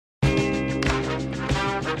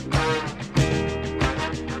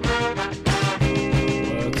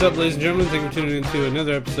What's up, ladies and gentlemen? Thank you for tuning in to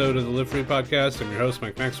another episode of the Live Free Podcast. I'm your host,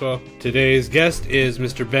 Mike Maxwell. Today's guest is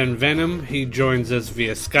Mr. Ben Venom. He joins us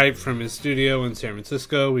via Skype from his studio in San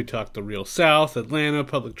Francisco. We talk the real South, Atlanta,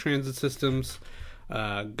 public transit systems,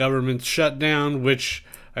 government shutdown, which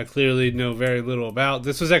I clearly know very little about.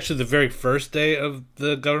 This was actually the very first day of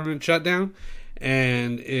the government shutdown,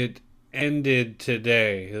 and it ended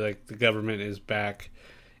today. Like, the government is back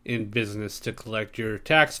in business to collect your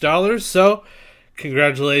tax dollars. So,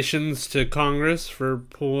 congratulations to Congress for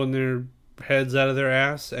pulling their heads out of their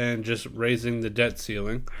ass and just raising the debt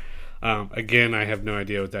ceiling. Again, I have no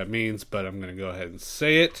idea what that means, but I'm going to go ahead and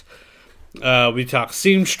say it. We talk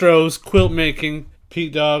seamstros, quilt making,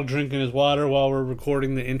 Pete Dog drinking his water while we're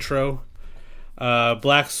recording the intro,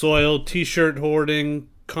 black soil, t-shirt hoarding,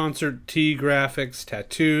 concert tee graphics,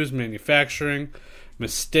 tattoos, manufacturing,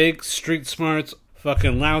 mistakes, street smarts,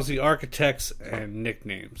 fucking lousy architects, and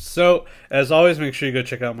nicknames. So, as always, make sure you go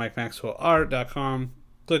check out MikeMaxwellArt.com.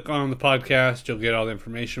 Click on the podcast. You'll get all the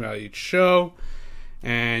information about each show.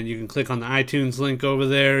 And you can click on the iTunes link over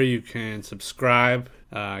there. You can subscribe.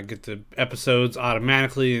 Get the episodes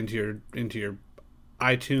automatically into your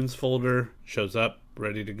iTunes folder. Shows up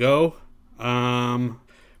ready to go.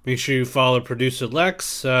 Make sure you follow producer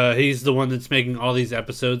Lex. He's the one that's making all these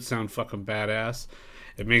episodes sound fucking badass.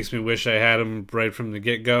 It makes me wish I had him right from the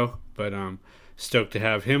get-go, but I'm stoked to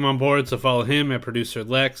have him on board. So follow him at Producer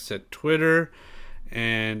Lex at Twitter,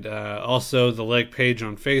 and also the like page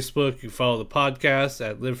on Facebook. You can follow the podcast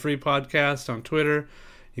at Live Free Podcast on Twitter.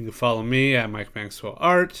 You can follow me at Mike Maxwell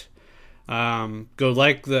Art. Go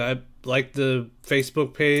like the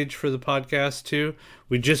Facebook page for the podcast too.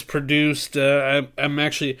 We just produced. I'm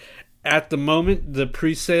actually. At the moment, the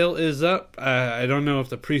pre-sale is up. I don't know if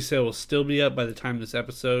the pre-sale will still be up by the time this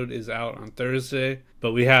episode is out on Thursday.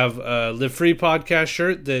 But we have a Live Free Podcast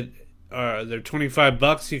shirt that they're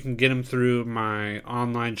 $25. You can get them through my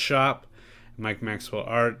online shop,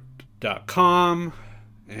 MikeMaxwellArt.com,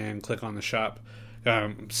 and click on the shop.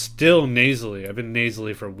 Still nasally. I've been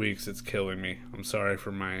nasally for weeks. It's killing me. I'm sorry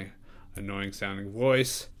for my annoying sounding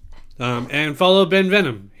voice. And follow Ben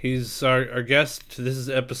Venom. He's our guest. This is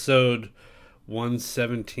episode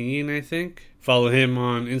 117, I think. Follow him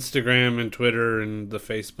on Instagram and Twitter and the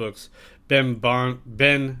Facebooks. Ben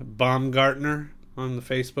Baumgartner on the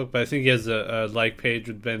Facebook, but I think he has a like page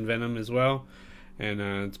with Ben Venom as well. And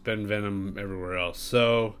it's Ben Venom everywhere else.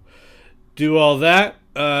 So do all that.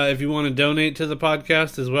 If you want to donate to the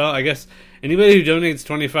podcast as well, I guess anybody who donates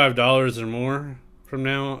 $25 or more from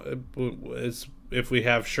now is... If we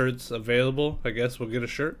have shirts available, I guess we'll get a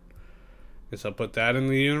shirt. Guess I'll put that in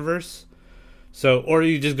the universe. So, or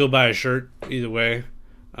you just go buy a shirt. Either way,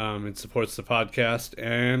 it supports the podcast.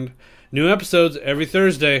 And new episodes every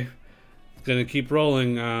Thursday. It's gonna keep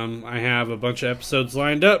rolling. I have a bunch of episodes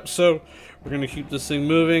lined up, so we're gonna keep this thing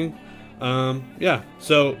moving. Yeah.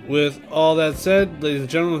 So, with all that said, ladies and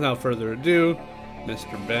gentlemen, without further ado,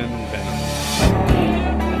 Mr. Ben Venom.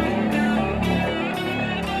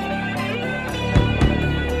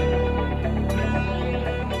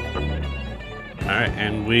 All right,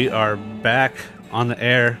 and we are back on the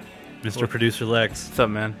air, Mr. Producer Lex. What's up,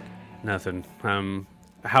 man? Nothing.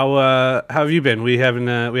 How have you been? We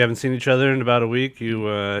haven't seen each other in about a week.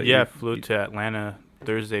 Flew to Atlanta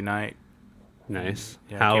Thursday night. Nice.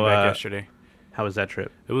 Yeah, came back yesterday. How was that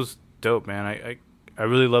trip? It was dope, man. I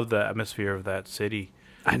really love the atmosphere of that city.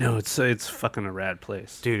 I know it's fucking a rad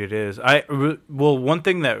place, dude. It is. One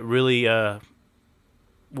thing that really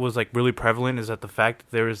was like really prevalent is that the fact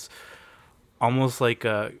that there was almost like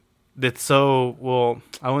it's so, well,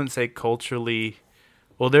 I wouldn't say culturally,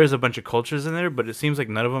 well, there's a bunch of cultures in there, but it seems like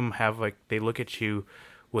none of them have, like, they look at you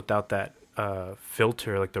without that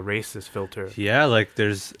filter, like the racist filter. Yeah, like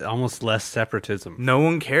there's almost less separatism. No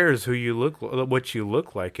one cares what you look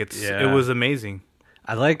like. It was amazing.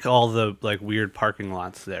 I like all the like weird parking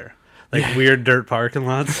lots there. Like weird dirt parking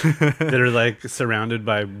lots that are like surrounded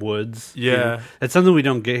by woods. Yeah. That's something we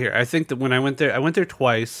don't get here. I think that when I went there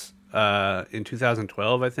twice. In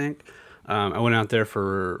 2012, I think. I went out there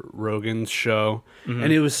for Rogan's show,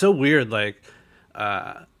 and it was so weird, like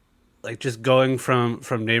just going from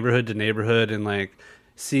neighborhood to neighborhood and like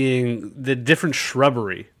seeing the different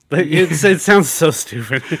shrubbery. Like it sounds so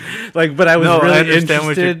stupid, like, but I was really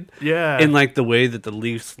interested in like the way that the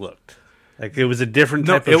leaves looked. Like it was a different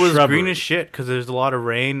type of shrubbery. It was green as shit because there's a lot of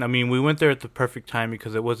rain. I mean, we went there at the perfect time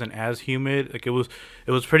because it wasn't as humid. Like it was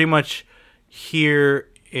pretty much here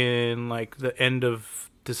in like the end of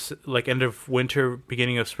this like end of winter,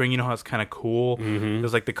 beginning of spring. You know how it's kind of cool. It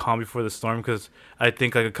was like the calm before the storm, because I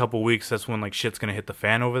think like a couple weeks, that's when like shit's gonna hit the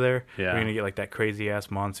fan over there. Yeah. We're gonna get like that crazy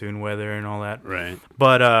ass monsoon weather and all that. Right.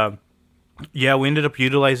 But yeah, we ended up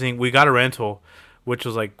utilizing. We got a rental, which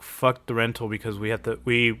was like fuck the rental, because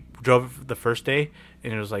we drove the first day,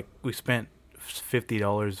 and it was like we spent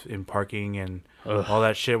 $50 in parking and all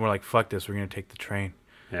that shit. And we're like, fuck this, we're gonna take the train.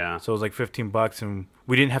 Yeah. So it was like $15, and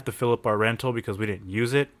we didn't have to fill up our rental because we didn't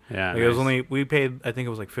use it. Yeah. Like, it was only, we paid, I think it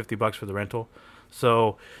was like $50 for the rental.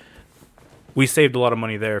 So we saved a lot of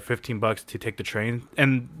money there, $15 to take the train.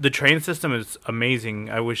 And the train system is amazing.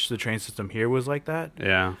 I wish the train system here was like that.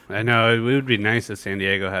 Yeah. I know. It would be nice if San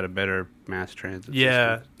Diego had a better mass transit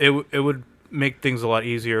Yeah, system. it would make things a lot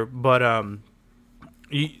easier. But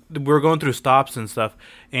we're going through stops and stuff,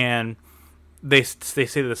 and they say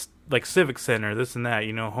this like Civic Center, this and that,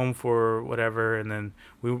 home for whatever. And then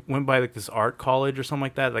we went by like this art college or something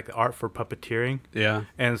like that, like art for puppeteering. Yeah.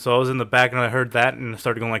 And so I was in the back and I heard that and I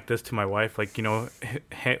started going like this to my wife, like,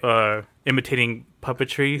 imitating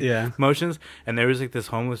puppetry motions. And there was like this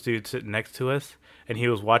homeless dude sitting next to us, and he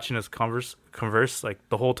was watching us converse like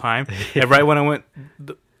the whole time. And right when I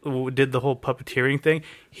did the whole puppeteering thing,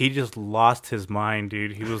 he just lost his mind,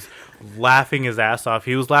 dude. He was laughing his ass off.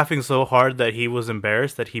 He was laughing so hard that he was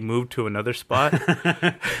embarrassed that he moved to another spot.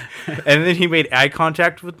 And then he made eye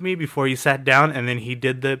contact with me before he sat down, and then he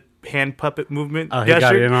did the hand puppet movement. Oh, he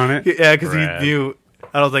got in on it? Yeah, because he knew.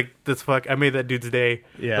 I was like, this fuck, I made that dude's day.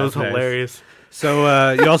 Yeah, it was nice. Hilarious.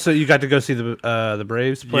 So you got to go see the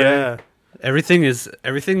Braves play? Yeah. Everything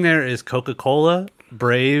there is Coca-Cola,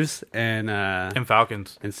 Braves, and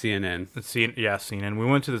Falcons. and CNN. CNN. We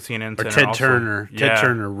went to the CNN Or Center Ted also. Turner. Yeah. Ted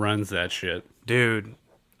Turner runs that shit. Dude,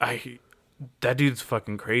 that dude's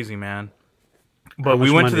fucking crazy, man. How But we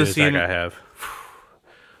much went to money the does that CNN. guy have?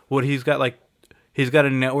 What he's got a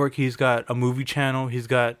network. He's got a movie channel. He's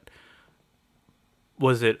got,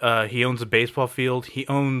 he owns a baseball field. He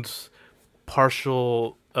owns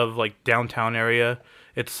partial of like downtown area.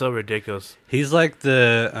 It's so ridiculous. He's like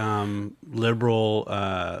the liberal.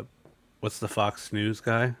 What's the Fox News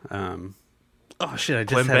guy? Oh shit! I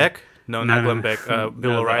just Glenn had Beck? No, not Glenn Beck.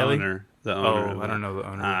 Bill O'Reilly. The owner. Oh, I don't know the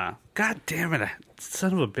owner. God damn it!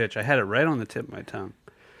 Son of a bitch! I had it right on the tip of my tongue.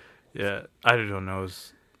 Yeah, I don't know.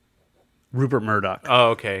 Rupert Murdoch. Oh,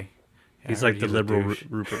 okay. Yeah, He's I like heard the he's a liberal douche.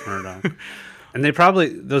 Rupert Murdoch. And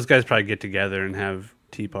those guys probably get together and have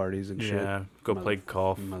tea parties and shit. Yeah, go play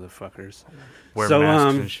golf, motherfuckers. wear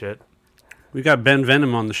masks and shit. We got Ben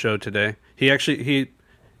Venom on the show today. I think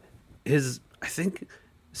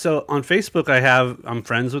so on Facebook. I'm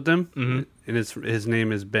friends with him, and his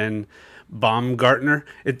name is Ben Baumgartner.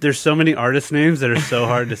 There's so many artist names that are so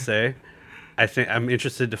hard to say. I think I'm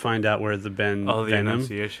interested to find out where the Ben Oh, the Venom,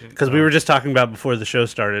 enunciation. because we were just talking about before the show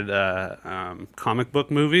started comic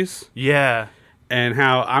book movies. Yeah. And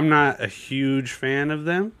how I'm not a huge fan of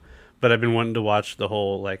them, but I've been wanting to watch the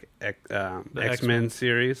whole like X-Men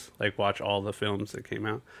series, like watch all the films that came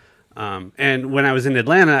out. And when I was in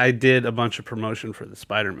Atlanta, I did a bunch of promotion for the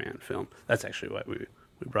Spider-Man film. That's actually why we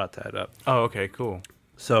brought that up. Oh, okay, cool.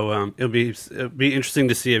 So it'll be interesting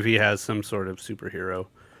to see if he has some sort of superhero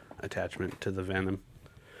attachment to the Venom.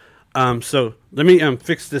 So let me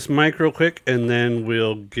fix this mic real quick, and then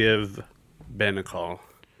we'll give Ben a call.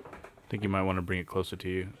 I think you might want to bring it closer to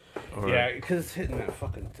you. Or... Yeah, because it's hitting that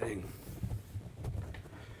fucking thing.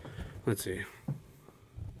 Let's see.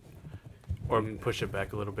 Or push it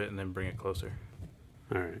back a little bit and then bring it closer.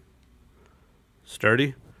 All right.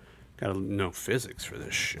 Sturdy? Gotta know physics for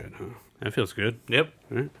this shit, huh? That feels good. Yep.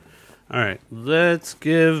 All right. Let's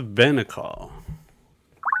give Ben a call.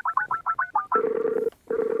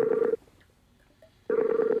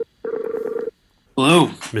 Hello.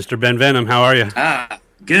 Mr. Ben Venom, how are you?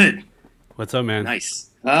 Good. What's up, man? Nice.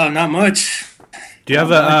 Oh, not much. Do you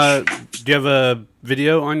have a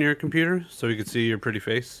video on your computer so we can see your pretty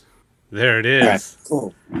face? There it is. All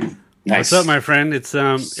right. Cool. Nice. What's up, my friend? It's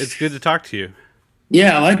good to talk to you.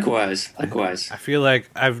 Yeah, likewise. I feel like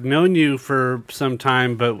I've known you for some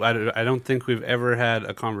time, but I don't think we've ever had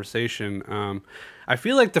a conversation. I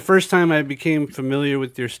feel like the first time I became familiar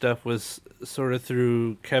with your stuff was sort of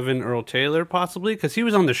through Kevin Earl Taylor, possibly, because he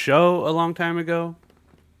was on the show a long time ago.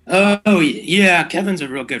 Oh, yeah. Kevin's a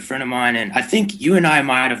real good friend of mine, and I think you and I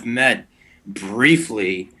might have met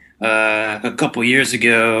briefly a couple years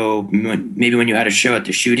ago, maybe when you had a show at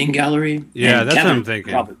the Shooting Gallery. Yeah, and that's what I'm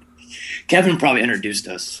thinking. Kevin probably introduced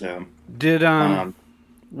us. So did where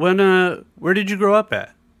did you grow up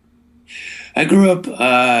at? I grew up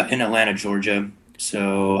in Atlanta, Georgia.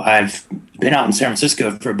 So I've been out in San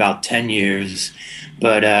Francisco for about 10 years.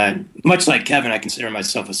 But much like Kevin, I consider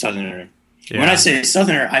myself a Southerner. Yeah. When I say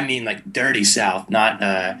Southerner, I mean like dirty South, not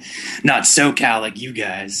SoCal like you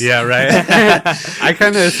guys. Yeah, right. I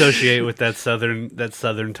kind of associate with that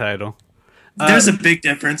Southern title. There's a big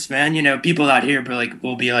difference, man. You know, people out here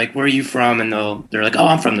will be like, "Where are you from?" And they're like, "Oh,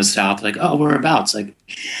 I'm from the South." Like, "Oh, whereabouts?" Like,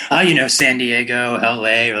 "Oh, you know, San Diego,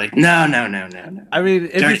 L.A." Or like, "No." I mean,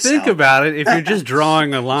 if Dirty you think South. about it, if you're just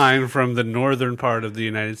drawing a line from the northern part of the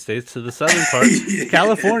United States to the southern part,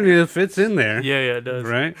 California fits in there. Yeah, it does.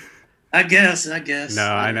 Right? I guess. No,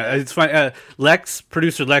 I know. It's fine.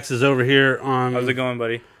 Producer Lex is over here on How's it going,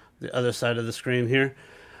 buddy? the other side of the screen here.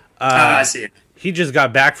 I see it. He just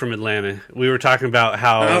got back from Atlanta. We were talking about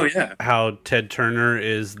how Ted Turner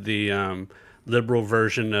is the liberal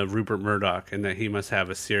version of Rupert Murdoch, and that he must have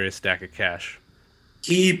a serious stack of cash.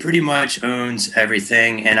 He pretty much owns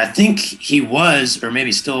everything, and I think he was, or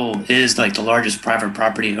maybe still is, like the largest private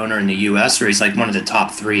property owner in the U.S., or he's like one of the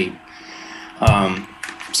top 3.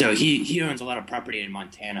 So he owns a lot of property in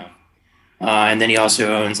Montana. And then he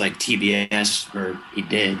also owns like TBS, or he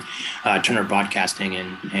did, Turner Broadcasting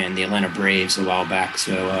and the Atlanta Braves a while back.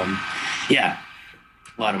 So, yeah,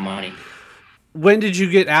 a lot of money. When did you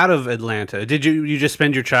get out of Atlanta? Did you just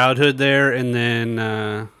spend your childhood there, and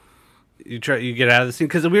then you get out of the scene?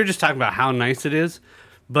 Because we were just talking about how nice it is,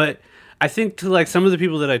 but I think to like some of the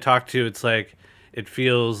people that I talk to, it's like it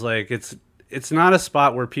feels like it's not a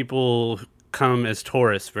spot where people come as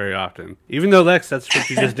tourists very often. Even though, Lex, that's what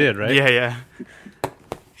you just did, right? Yeah.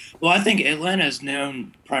 Well, I think Atlanta is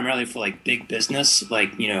known primarily for like big business,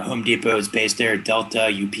 like, you know, Home Depot is based there, Delta,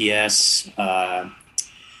 UPS,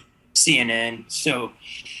 CNN. So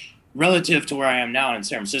relative to where I am now in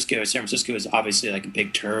San Francisco is obviously like a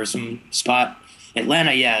big tourism spot.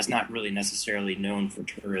 Atlanta, is not really necessarily known for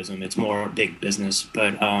tourism. It's more big business.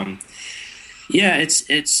 But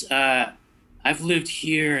it's I've lived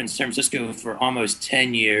here in San Francisco for almost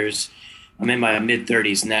 10 years. I'm in my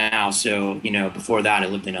mid-30s now, so, you know, before that I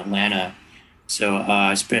lived in Atlanta. So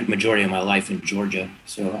I spent majority of my life in Georgia.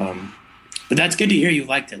 So, but that's good to hear you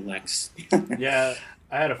liked it, Lex. Yeah,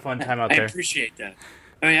 I had a fun time out I there. appreciate that.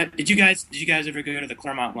 Oh yeah, did you guys ever go to the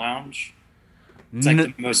Claremont Lounge? It's like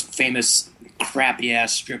the most famous crappy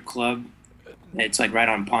ass strip club. It's like right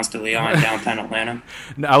on Ponce de Leon, downtown Atlanta.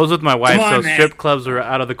 No, I was with my wife, Come on, so man. strip clubs were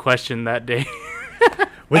out of the question that day.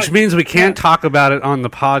 Which means we can't talk about it on the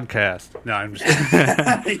podcast. No, I'm just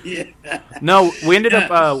Yeah. No, we ended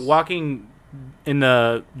up walking in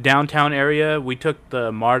the downtown area. We took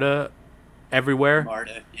the MARTA everywhere.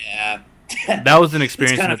 MARTA, yeah. That was an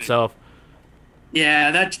experience in kind of- itself.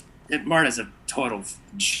 Yeah, MARTA's a total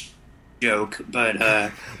joke, but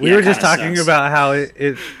we yeah, were just kinda talking sucks. about how it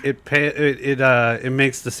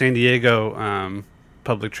makes the San Diego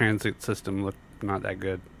public transit system look not that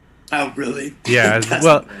good. Oh, really? Yeah, That's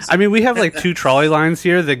well, impressive. I mean, we have like 2 trolley lines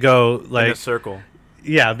here that go In like a circle.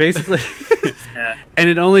 yeah, basically, Yeah. and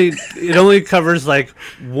it only covers like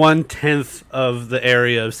 1/10 of the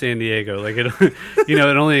area of San Diego. Like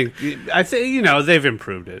I think they've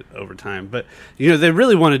improved it over time, but they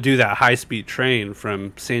really want to do that high speed train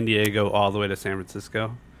from San Diego all the way to San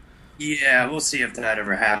Francisco. Yeah, we'll see if that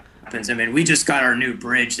ever happens. I mean, we just got our new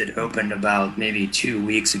bridge that opened about maybe 2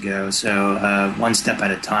 weeks ago, so one step at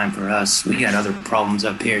a time for us. We got other problems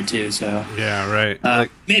up here too, so Yeah, right.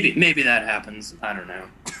 maybe that happens. I don't know.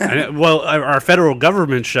 Well, our federal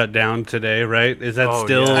government shut down today, right? Is that Oh,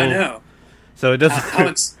 still? yeah. I know. So it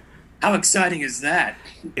doesn't. How exciting is that?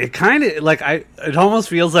 It kind of like it almost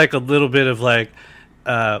feels like a little bit of like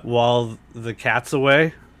while the cat's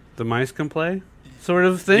away, the mice can play sort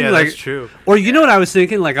of thing. Yeah, like, that's true. Or you know what I was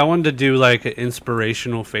thinking? Like I wanted to do like an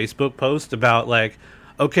inspirational Facebook post about like,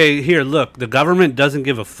 okay, here, look, the government doesn't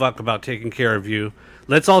give a fuck about taking care of you.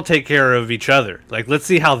 Let's all take care of each other. Like, let's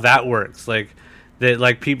see how that works. Like that,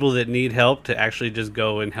 like people that need help to actually just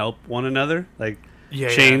go and help one another. Like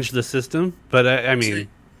change the system. But I mean,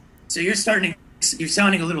 So you're sounding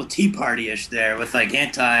a little Tea Party-ish there with like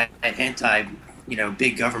anti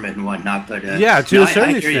big government and whatnot. But yeah, to a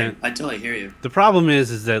certain I hear extent. you. I totally hear you. The problem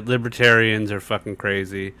is that libertarians are fucking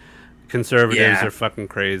crazy, conservatives Yeah. are fucking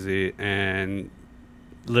crazy, and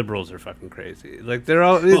liberals are fucking crazy. Like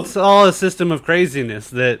it's all a system of craziness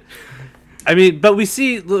that. I mean, but we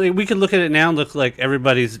could look at it now and look like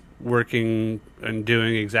everybody's working and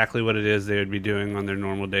doing exactly what it is they would be doing on their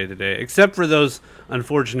normal day to day, except for those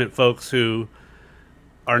unfortunate folks who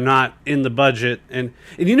are not in the budget. And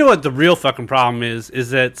you know what the real fucking problem is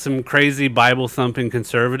that some crazy Bible thumping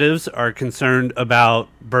conservatives are concerned about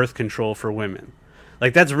birth control for women.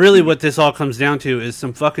 Like, that's really what this all comes down to, is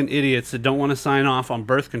some fucking idiots that don't want to sign off on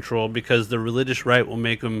birth control because the religious right will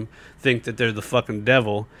make them think that they're the fucking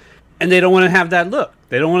devil. And they don't want to have that look.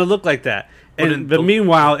 They don't want to look like that. But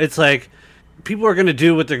meanwhile, it's like, people are going to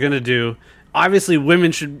do what they're going to do. Obviously,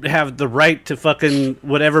 women should have the right to fucking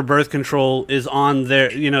whatever birth control is on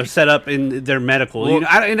their, set up in their medical. Well,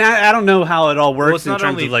 I don't know how it all works in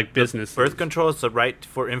terms of, like, business. Birth control is the right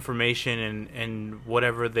for information and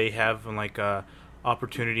whatever they have, and like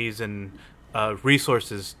opportunities and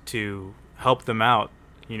resources to help them out.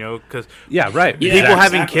 Because people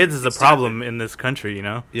having kids is a problem in this country.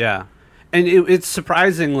 Yeah. And it's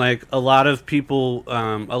surprising, like, a lot of people,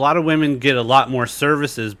 a lot of women get a lot more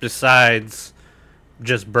services besides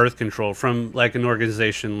just birth control from, like, an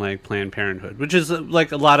organization like Planned Parenthood, which is,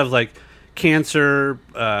 like, a lot of, like, cancer,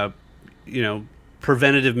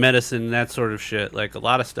 preventative medicine, that sort of shit. Like, a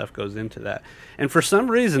lot of stuff goes into that. And for some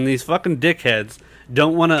reason, these fucking dickheads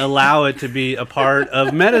don't want to allow it to be a part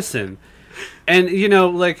of medicine. And,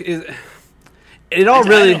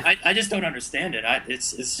 I just don't understand it.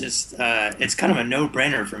 It's just it's kind of a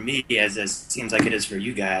no-brainer for me, as it seems like it is for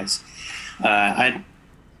you guys.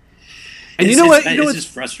 It's just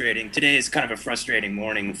frustrating. Today is kind of a frustrating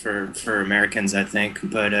morning for Americans, I think.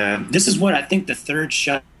 But this is what I think the third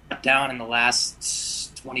shutdown in the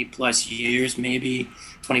last 20 plus years, maybe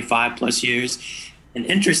 25 plus years. And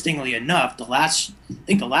interestingly enough, the last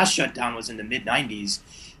shutdown was in the mid '90s.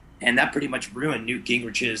 And that pretty much ruined Newt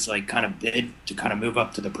Gingrich's kind of bid to kind of move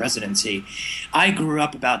up to the presidency. I grew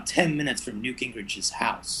up about 10 minutes from Newt Gingrich's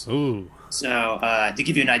house. Ooh. So to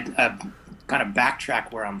give you an kind of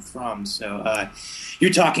backtrack where I'm from. So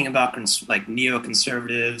you're talking about like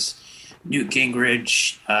neoconservatives, Newt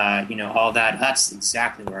Gingrich, all that. That's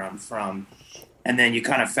exactly where I'm from. And then you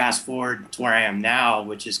kind of fast forward to where I am now,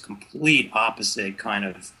 which is complete opposite kind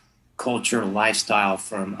of culture, lifestyle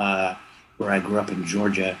from where I grew up in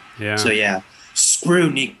Georgia. Yeah. So screw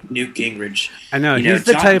Newt Gingrich. I know. He's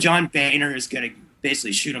the type. John Boehner is going to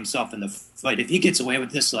basically shoot himself in the foot if he gets away with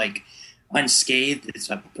this unscathed. It's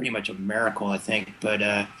pretty much a miracle, I think. But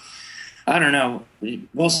I don't know.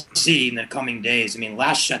 We'll see in the coming days. I mean,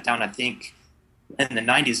 last shutdown, I think in the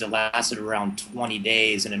 '90s, it lasted around 20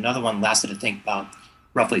 days, and another one lasted, I think, about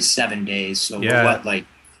roughly 7 days. So we're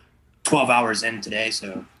 12 hours in today.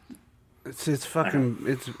 So. It's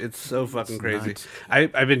fucking it's so fucking crazy.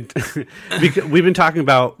 I've been we've been talking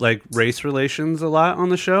about like race relations a lot on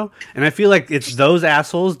the show, and I feel like it's those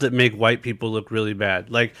assholes that make white people look really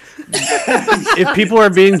bad. Like if people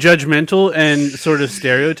are being judgmental and sort of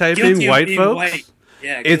stereotyping white folks,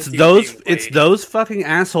 it's those fucking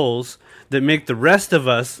assholes that make the rest of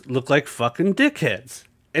us look like fucking dickheads.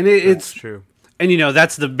 And it's true. And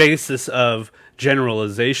that's the basis of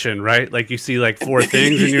generalization, right? Like you see like 4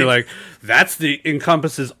 things and you're like, that's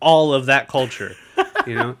encompasses all of that culture.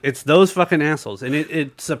 It's those fucking assholes. And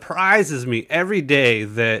it surprises me every day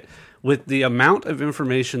that with the amount of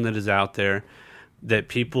information that is out there, that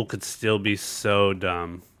people could still be so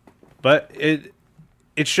dumb. But it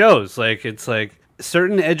shows, like, it's like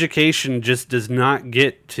certain education just does not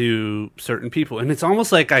get to certain people. And it's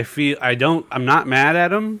almost like I'm not mad at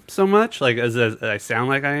them so much, like as I sound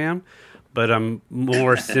like I am, but I'm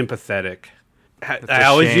more sympathetic. I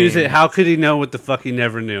always use it, how could he know what the fuck he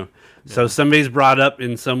never knew? Yeah. So somebody's brought up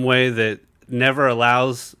in some way that never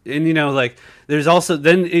allows, and there's also,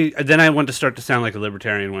 then I want to start to sound like a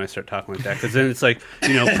libertarian when I start talking like that, because then it's like,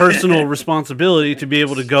 personal responsibility to be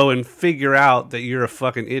able to go and figure out that you're a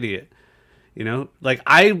fucking idiot.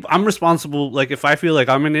 I'm responsible, like if I feel like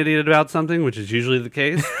I'm an idiot about something, which is usually the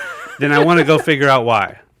case, then I want to go figure out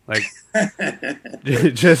why. Like,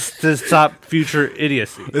 just to stop future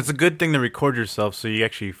idiocy. It's a good thing to record yourself so you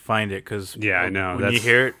actually find it, because I know when you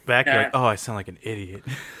hear it back, you're like, oh, I sound like an idiot.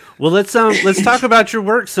 Well, let's talk about your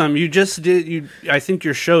work some. You just did. I think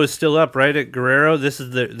your show is still up, right, at Guerrero. This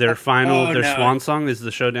is their final, swan song. Is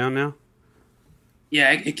the show down now?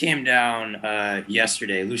 Yeah, it came down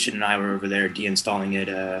yesterday. Lucian and I were over there de-installing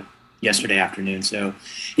it yesterday afternoon. So,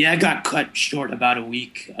 yeah, it got cut short about a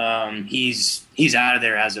week. He's out of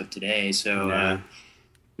there as of today. So,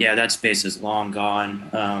 that space is long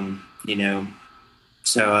gone.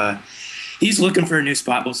 So he's looking for a new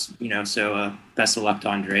spot. So best of luck to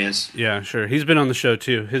Andreas. Yeah, sure. He's been on the show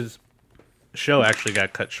too. His show actually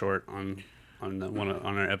got cut short on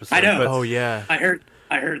our episode. I know. Oh yeah, I heard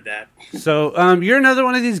that. So you're another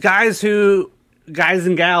one of these guys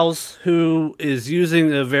and gals who is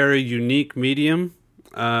using a very unique medium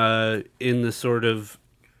in the sort of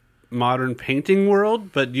modern painting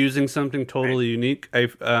world, but using something totally unique.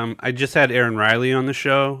 I just had Erin Riley on the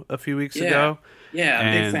show a few weeks ago. Yeah, I'm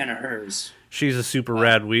a big fan of hers. she's a super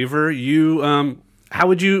rad weaver. You, how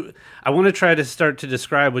would you? I want to try to start to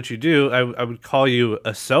describe what you do. I would call you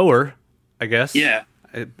a sewer, I guess. Yeah.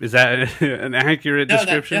 Is that an accurate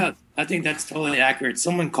description? I think that's totally accurate.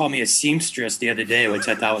 Someone called me a seamstress the other day, which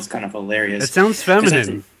I thought was kind of hilarious. It sounds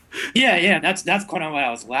feminine. That's kind of why I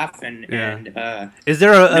was laughing. Yeah. And is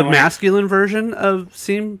there a masculine version of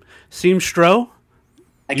seamstro?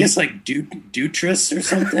 I guess like Dutress or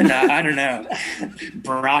something. I don't know.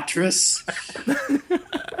 Baratress.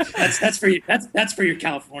 That's for you. That's for your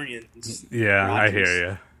Californians. Yeah, Baratress. I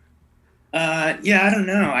hear you. I don't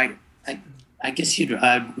know. I guess you'd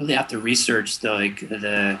really have to research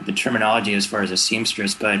the terminology as far as a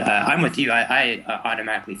seamstress. But I'm with you. I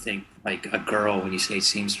automatically think like a girl when you say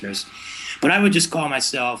seamstress. But I would just call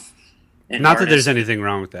myself an Not artist. that there's anything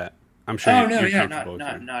wrong with that. I'm sure. Oh no, yeah, not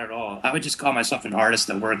at all. I would just call myself an artist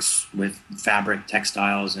that works with fabric,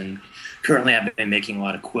 textiles, and currently I've been making a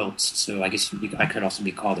lot of quilts. So I guess I could also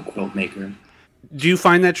be called a quilt maker. Do you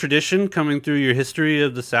find that tradition coming through your history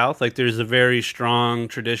of the South? Like there's a very strong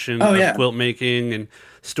tradition of quilt making and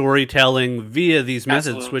storytelling via these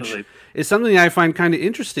methods, Absolutely. which is something I find kind of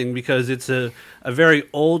interesting because it's a very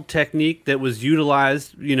old technique that was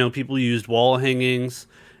utilized. You know, people used wall hangings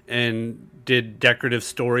and did decorative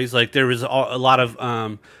stories. Like there was a lot of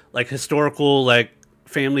like historical, like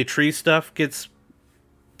family tree stuff gets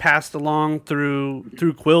passed along through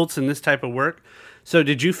quilts and this type of work. So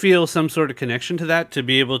did you feel some sort of connection to that to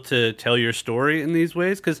be able to tell your story in these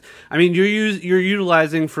ways? Because I mean, you're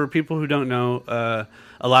utilizing, for people who don't know,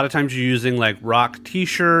 a lot of times you're using like rock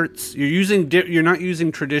T-shirts. You're not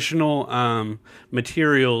using traditional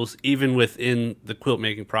materials even within the quilt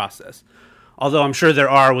making process. Although I'm sure there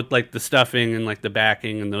are with like the stuffing and like the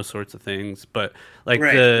backing and those sorts of things. But like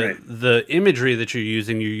the imagery that you're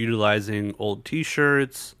utilizing old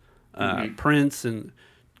T-shirts, prints, and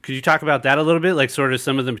could you talk about that a little bit? Like sort of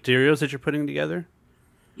some of the materials that you're putting together?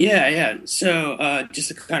 Yeah. So just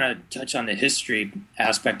to kind of touch on the history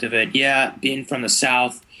aspect of it. Yeah, being from the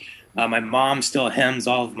South, my mom still hems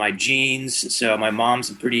all of my jeans. So my mom's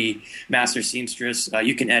a pretty master seamstress.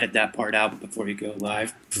 You can edit that part out before we go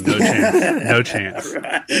live. No chance. No chance.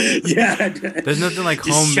 Yeah. There's nothing like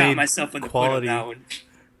just homemade shot myself in the quality. foot on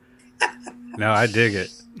that one. No, I dig it.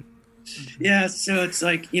 Yeah, so it's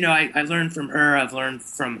like, I learned from her. I've learned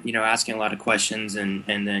from, asking a lot of questions and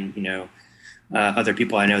then, other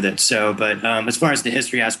people I know that sew. But as far as the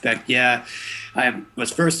history aspect, yeah, I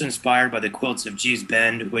was first inspired by the quilts of Gee's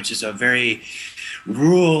Bend, which is a very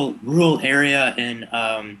rural area in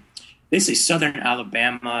basically southern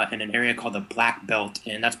Alabama in an area called the Black Belt.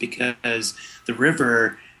 And that's because the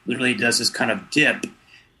river literally does this kind of dip.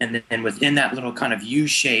 And then within that little kind of U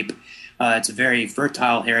shape, it's a very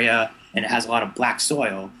fertile area and it has a lot of black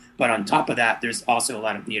soil. But on top of that, there's also a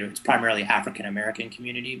lot of, it's primarily African-American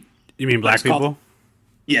community. You mean black people?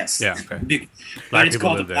 Yes. Yeah, okay. But it's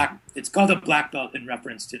called the Black Belt in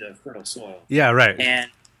reference to the fertile soil. Yeah, right.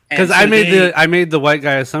 And because so I made the white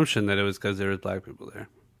guy assumption that it was because there was black people there.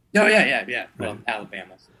 Oh, yeah. Well,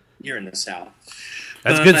 Alabama. You're in the South.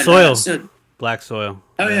 That's good soil. Black soil.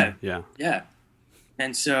 Oh, Yeah.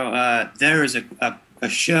 And so there is a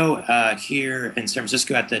show here in San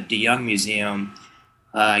Francisco at the DeYoung Museum,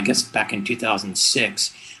 I guess back in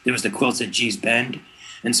 2006. There was the quilts at Gee's Bend.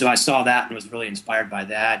 And so I saw that and was really inspired by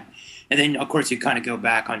that. And then, of course, you kind of go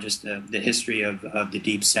back on just the history of the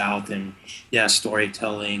Deep South and,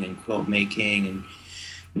 storytelling and quilt making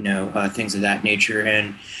and, things of that nature.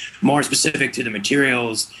 And more specific to the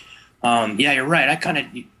materials, you're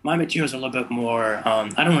right. My materials are a little bit more, I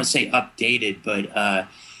don't want to say updated, but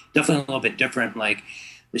definitely a little bit different. Like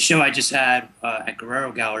the show I just had at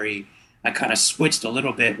Guerrero Gallery, I kind of switched a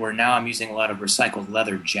little bit where now I'm using a lot of recycled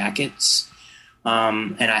leather jackets.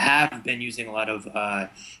 And I have been using a lot of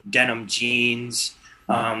denim jeans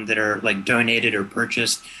that are like donated or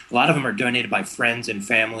purchased. A lot of them are donated by friends and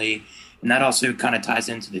family. And that also kind of ties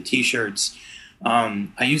into the T-shirts. I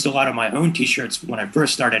used a lot of my own T-shirts when I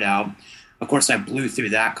first started out. Of course, I blew through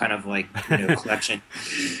that kind of like collection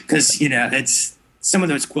because it's some of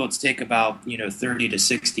those quilts take about 30 to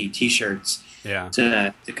 60 T-shirts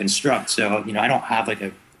to construct. So I don't have like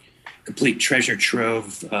a complete treasure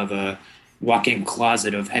trove of a walk-in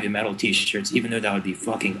closet of heavy metal T-shirts, even though that would be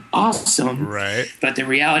fucking awesome. Right. But the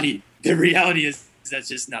reality is that's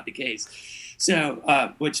just not the case.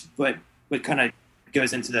 So, what kind of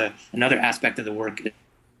goes into another aspect of the work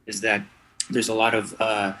is that there's a lot of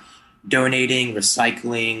donating,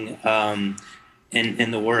 recycling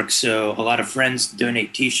in the work. So a lot of friends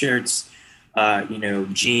donate T-shirts,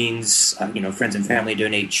 jeans. Friends and family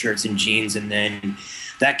donate shirts and jeans, and then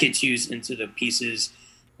that gets used into the pieces.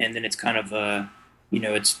 and then it's kind of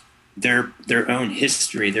it's their own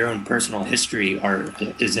history, their own personal history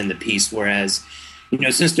is in the piece. Whereas,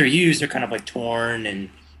 since they're used, they're kind of like torn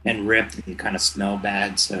and ripped and kind of smell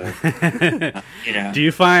bad. So, Do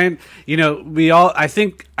you find, I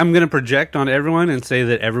think I'm going to project on everyone and say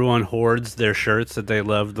that everyone hoards their shirts that they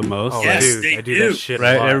love the most. Oh, Yes, dude, they I do do. that shit a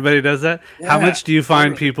Right? lot. Everybody does that. Yeah, How much do you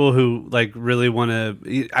find totally. people who like really want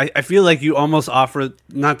to? I feel like you almost offer,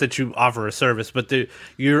 not that you offer a service, but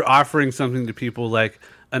you're offering something to people, like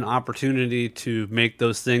an opportunity to make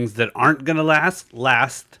those things that aren't going to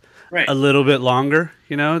last Right. a little bit longer.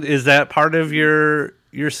 Is that part of your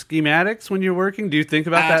schematics when you're working? Do you think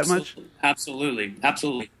about that much? Absolutely.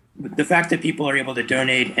 The fact that people are able to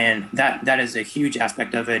donate, and that is a huge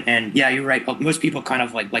aspect of it. And yeah, you're right. Most people kind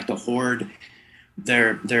of like to hoard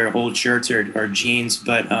their old shirts or jeans,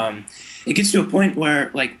 but it gets to a point where,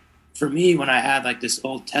 like, for me, when I had like this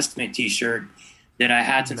Old Testament T-shirt that I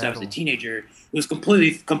had since I was a teenager, it was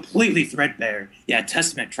completely threadbare. Yeah,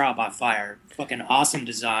 Testament Trial by Fire, fucking awesome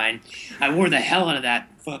design. I wore the hell out of that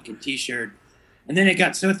fucking T-shirt. And then it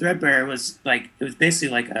got so threadbare, it was basically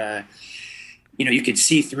like you could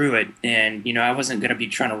see through it, and I wasn't gonna be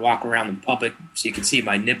trying to walk around in public so you could see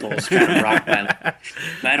my nipples trying to rock my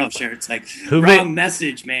metal shirts. Like, wrong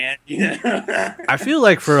message, man. I feel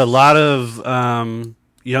like for a lot of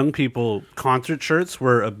young people, concert shirts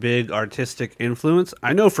were a big artistic influence.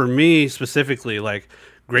 I know for me specifically, like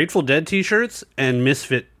Grateful Dead T-shirts and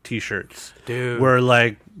Misfit T-shirts, Dude. were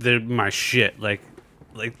like they're my shit.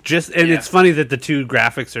 It's funny that the two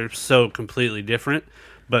graphics are so completely different,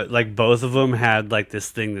 but like both of them had like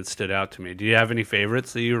this thing that stood out to me. Do you have any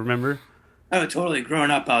favorites that you remember? Oh, totally.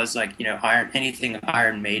 Growing up, I was like, anything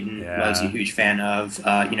Iron Maiden, I was a huge fan of.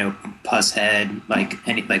 Pusshead, like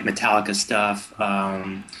Metallica stuff.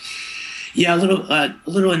 A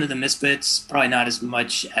little into the Misfits, probably not as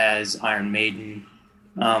much as Iron Maiden.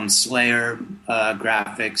 Slayer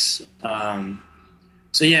graphics.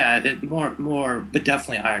 So yeah, more, but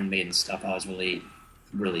definitely Iron Maiden stuff. I was really,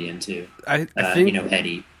 really into. I think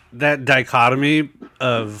Eddie. That dichotomy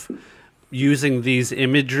of using these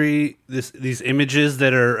these images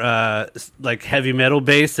that are like heavy metal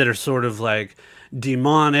based, that are sort of like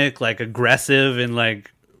demonic, like aggressive, and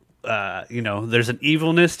like there's an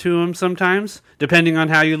evilness to them sometimes, depending on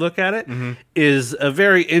how you look at it, is a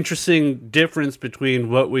very interesting difference between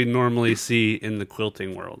what we normally see in the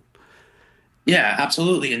quilting world. Yeah,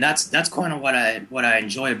 absolutely, and that's kind of what I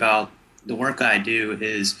enjoy about the work I do.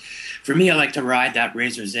 Is, for me, I like to ride that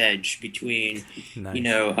razor's edge between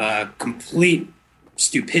complete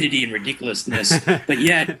stupidity and ridiculousness, but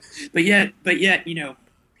yet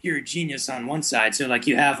pure genius on one side. So like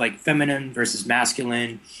you have like feminine versus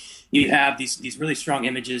masculine. You have these really strong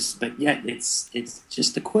images, but yet it's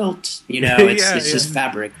just a quilt. It's just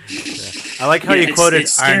fabric. I like how you quoted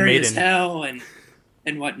it's Iron scary as Maiden. hell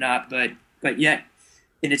and whatnot, but yet,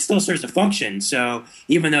 and it still serves a function. So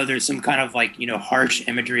even though there's some kind of like harsh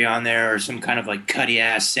imagery on there, or some kind of like cutty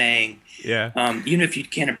ass saying, even if you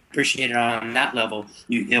can't appreciate it on that level,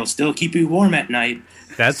 it'll still keep you warm at night.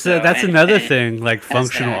 That's another thing, like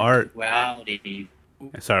functional art. Duality.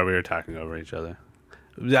 Sorry, we were talking over each other.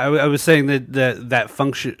 I was saying that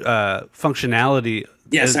functionality.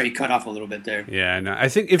 Yeah, sorry, you cut off a little bit there. Yeah, no. I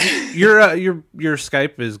think if your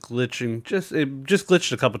Skype is glitching, it just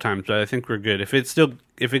glitched a couple times, but I think we're good. If it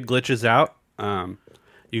glitches out,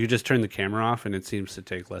 you could just turn the camera off, and it seems to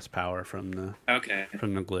take less power from the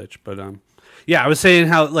glitch. But I was saying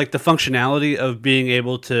how like the functionality of being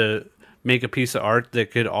able to make a piece of art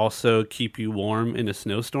that could also keep you warm in a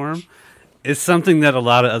snowstorm is something that a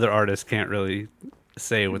lot of other artists can't really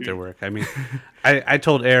say with their work. I mean, I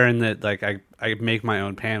told Aaron that like I make my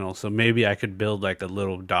own panel, so maybe I could build like a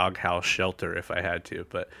little doghouse shelter if I had to,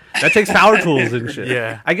 but that takes power tools and shit.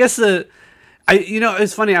 Yeah. I guess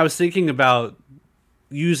it's funny, I was thinking about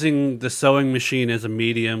using the sewing machine as a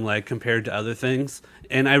medium, like compared to other things,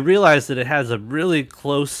 and I realized that it has a really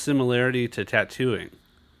close similarity to tattooing.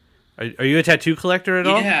 Are you a tattoo collector at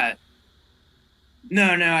all? Yeah. No,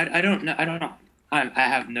 I don't know. I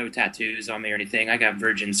have no tattoos on me or anything. I got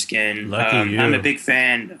virgin skin. Lucky you. I'm a big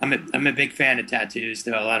fan. I'm a big fan of tattoos.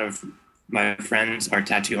 Though a lot of my friends are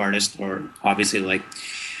tattoo artists, or obviously like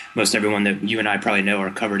most everyone that you and I probably know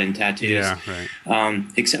are covered in tattoos. Yeah, right.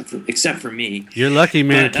 Except for me. You're lucky,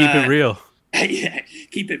 man. But, Keep it real. Yeah,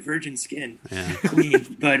 keep it virgin skin, Yeah.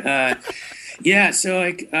 clean. But so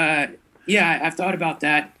like I've thought about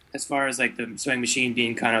that as far as like the sewing machine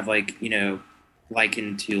being kind of like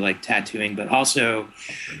likened to like tattooing, but also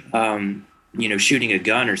shooting a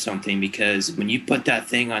gun or something, because when you put that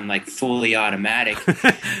thing on like fully automatic,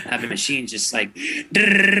 have the machine just like,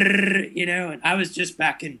 and I was just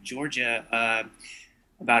back in Georgia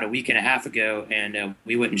about a week and a half ago, and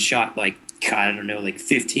we went and shot like, God, I don't know, like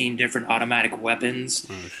 15 different automatic weapons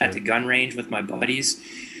at the gun range with my buddies.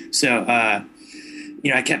 So,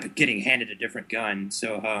 I kept getting handed a different gun.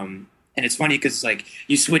 So, and it's funny because like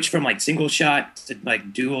you switch from like single shot to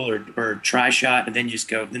like dual or tri shot, and then you just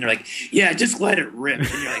go. Then they're like, "Yeah, just let it rip." And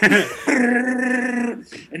you're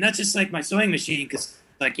like, and that's just like my sewing machine, because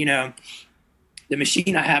like the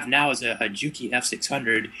machine I have now is a Juki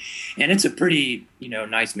F600, and it's a pretty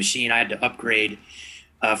nice machine. I had to upgrade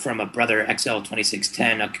from a Brother XL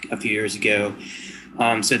 2610 a few years ago.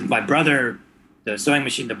 So my brother. The sewing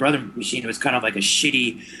machine, the Brother machine, was kind of like a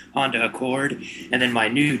shitty Honda Accord, and then my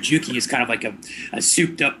new Juki is kind of like a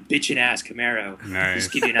souped-up bitchin' ass Camaro. Nice.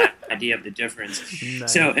 Just give you an idea of the difference.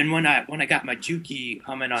 Nice. So, and when I got my Juki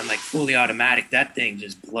humming on like fully automatic, that thing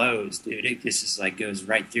just blows, dude. It just is like goes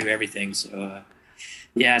right through everything. So,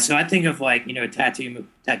 yeah. So I think of like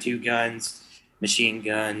tattoo guns, machine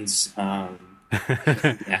guns. Yeah,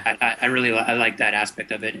 I really like that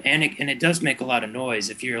aspect of it, and it does make a lot of noise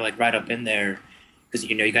if you're like right up in there, because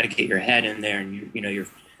you got to get your head in there, and your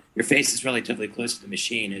face is relatively close to the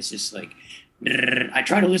machine. It's just like I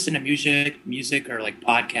try to listen to music or like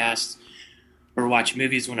podcasts or watch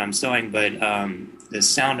movies when I'm sewing, but the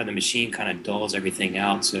sound of the machine kind of dulls everything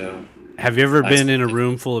out. So have you ever been in a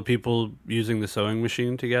room full of people using the sewing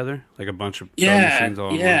machine together, like a bunch of sewing machines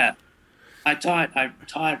all in one? I taught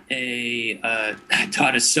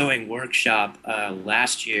a sewing workshop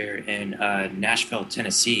last year in Nashville,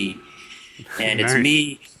 Tennessee, and Nice. It's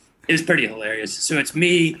me. It was pretty hilarious. So it's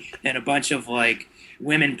me and a bunch of like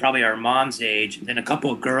women, probably our mom's age, and then a couple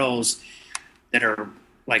of girls that are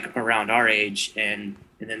like around our age, and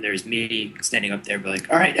then there's me standing up there, be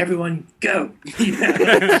like, "All right, everyone, go!"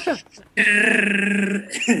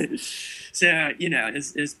 So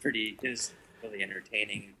it's really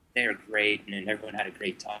entertaining. They're great, and everyone had a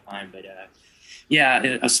great time. But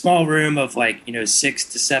a small room of like 6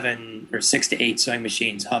 to 7 or 6 to 8 sewing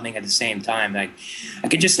machines humming at the same time. Like I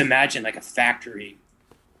could just imagine like a factory,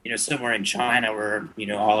 somewhere in China where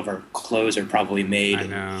all of our clothes are probably made. I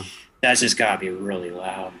know. That's just gotta be really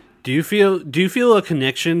loud. Do you feel a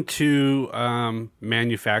connection to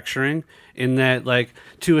manufacturing, in that like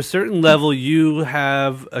to a certain level you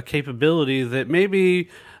have a capability that maybe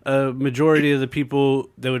a majority of the people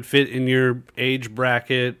that would fit in your age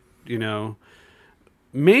bracket,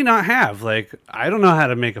 may not have? Like, I don't know how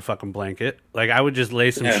to make a fucking blanket. Like, I would just lay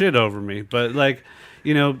some shit over me. But like,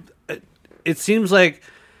 it seems like,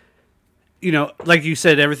 like you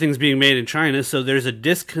said, everything's being made in China, so there's a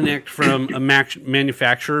disconnect from a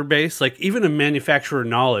manufacturer base, like even a manufacturer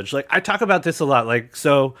knowledge. Like, I talk about this a lot. Like,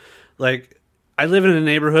 so, like, I live in a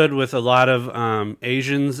neighborhood with a lot of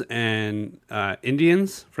Asians and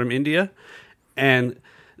Indians from India, and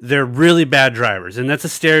they're really bad drivers, and that's a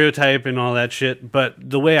stereotype and all that shit. But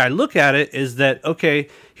the way I look at it is that, okay,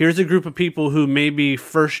 here's a group of people who may be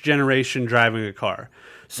first generation driving a car.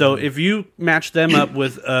 So if you match them up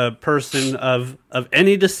with a person of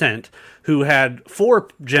any descent who had 4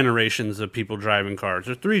 generations of people driving cars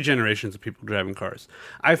or 3 generations of people driving cars,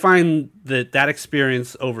 I find that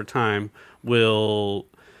experience over time will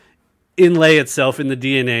inlay itself in the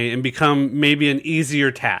DNA and become maybe an easier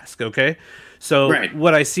task, okay? So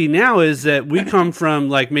What I see now is that we come from,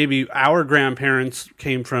 like, maybe our grandparents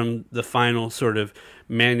came from the final sort of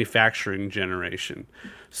manufacturing generation.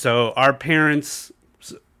 So our parents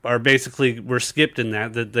are basically, we're skipped in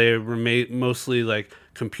that they were mostly like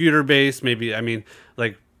computer based. Maybe, I mean,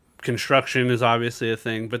 like construction is obviously a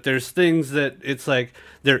thing, but there's things that it's like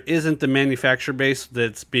there isn't the manufacturer base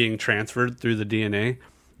that's being transferred through the DNA.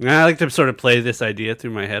 And I like to sort of play this idea through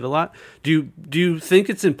my head a lot. Do you think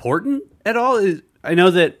it's important at all? I know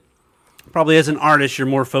that probably as an artist you're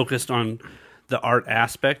more focused on the art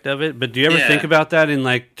aspect of it, but do you ever think about that in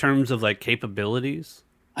like terms of like capabilities?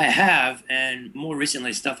 I have, and more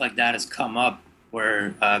recently stuff like that has come up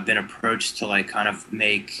where I've been approached to like kind of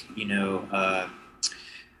make,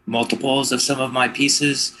 multiples of some of my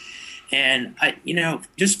pieces. And I,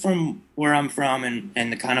 just from where I'm from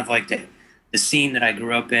and the kind of like the scene that I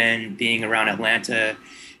grew up in, being around Atlanta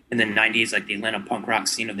in the 90s, like the Atlanta punk rock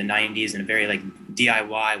scene of the 90s, and a very like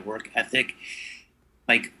DIY work ethic,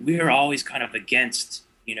 like we were always kind of against,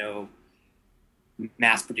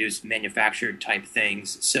 mass-produced, manufactured type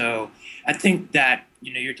things. So I think that,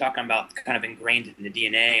 you're talking about kind of ingrained in the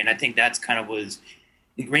DNA, and I think that's kind of was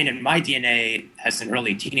ingrained in my DNA as an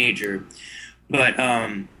early teenager. But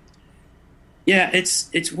Yeah,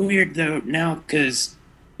 it's weird though now because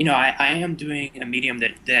I am doing a medium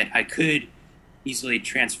that I could easily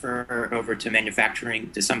transfer over to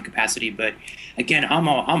manufacturing to some capacity, but again, I'm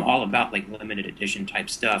all about like limited edition type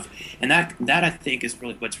stuff, and that I think is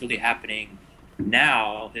really what's really happening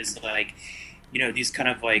now is like these kind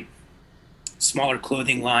of like smaller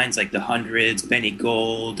clothing lines like the Hundreds, Benny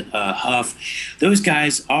Gold, Huff. Those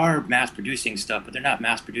guys are mass producing stuff, but they're not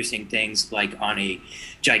mass producing things like on a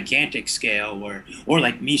gigantic scale or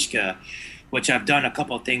like Mishka, which I've done a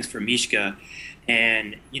couple of things for Mishka,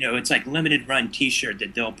 and it's like limited run T-shirt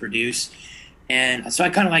that they'll produce, and so I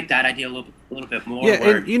kind of like that idea a little bit more. Yeah,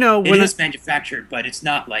 where and when it is manufactured, but it's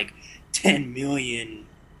not like 10 million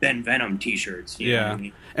Ben Venom T-shirts. You know what I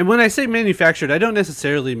mean? And when I say manufactured, I don't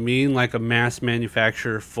necessarily mean like a mass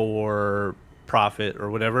manufacture for profit or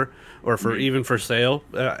whatever, or for even for sale.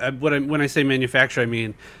 When I say manufacture, I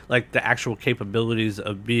mean like the actual capabilities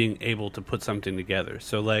of being able to put something together.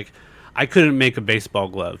 So like, I couldn't make a baseball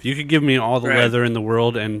glove. You could give me all the leather in the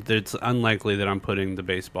world, and it's unlikely that I'm putting the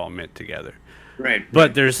baseball mitt together. Right.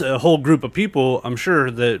 But there's a whole group of people, I'm sure,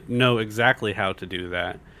 that know exactly how to do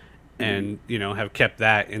that. And have kept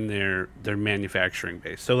that in their manufacturing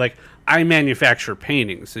base. So like I manufacture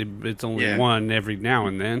paintings. It's only one every now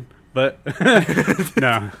and then, but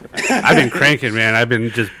no, I've been cranking, man. I've been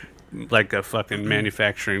just like a fucking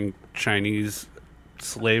manufacturing Chinese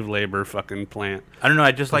slave labor fucking plant. I don't know.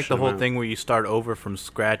 I just like the whole thing where you start over from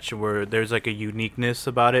scratch, where there's like a uniqueness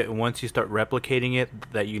about it, and once you start replicating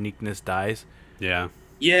it, that uniqueness dies. Yeah.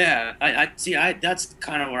 Yeah, I see. That's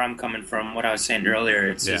kind of where I'm coming from. What I was saying earlier,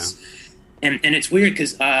 it's just, and it's weird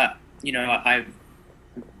because I've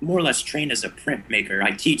more or less trained as a printmaker.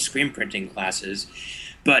 I teach screen printing classes,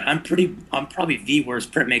 but I'm probably the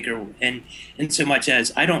worst printmaker, and in so much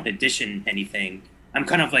as I don't edition anything. I'm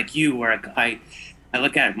kind of like you, where I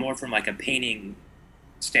look at it more from like a painting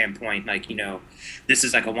standpoint. Like this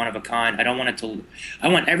is like a one of a kind. I don't want it to. I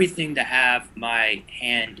want everything to have my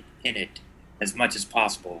hand in it as much as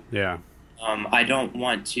possible. Yeah. I don't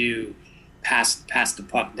want to pass the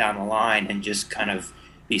puck down the line and just kind of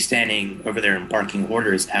be standing over there and barking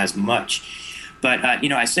orders as much. But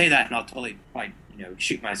I say that, and I'll totally probably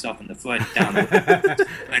shoot myself in the foot down the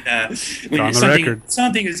when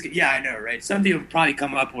something is I know, right? Something will probably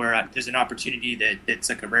come up where there's an opportunity that it's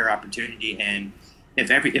like a rare opportunity, and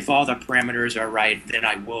if all the parameters are right, then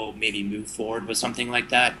I will maybe move forward with something like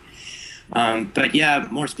that. But yeah,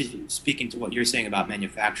 more speaking to what you're saying about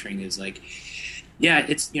manufacturing is like,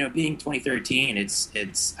 it's being 2013,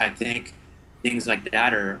 it's I think things like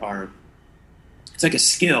that are it's like a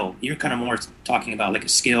skill. You're kind of more talking about like a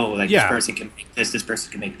skill, like this person can make this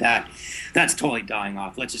person can make that. That's totally dying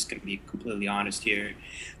off. Let's just be completely honest here.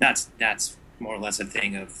 That's more or less a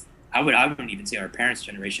thing of I wouldn't even say our parents'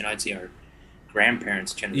 generation. I'd say our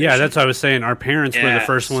grandparents' generation. Yeah, that's what I was saying. Our parents were the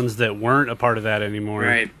first ones that weren't a part of that anymore.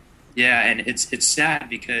 Right. Yeah, and it's sad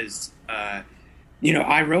because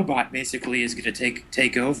iRobot basically is going to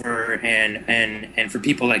take over, and for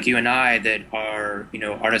people like you and I that are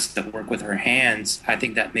artists that work with our hands, I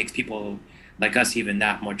think that makes people like us even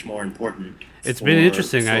that much more important. It's been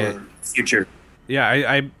interesting. For future.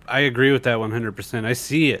 Yeah, I agree with that 100%. I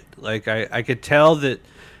see it. Like I could tell that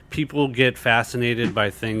people get fascinated by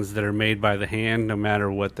things that are made by the hand, no matter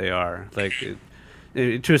what they are. Like.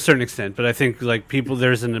 To a certain extent, but I think like people,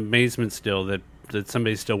 there's an amazement still that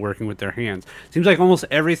somebody's still working with their hands. Seems like almost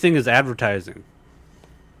everything is advertising,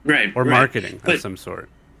 right, or marketing of some sort.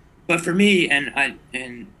 But for me, and a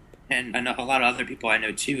lot of other people I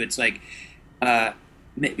know too, it's like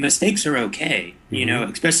mistakes are okay,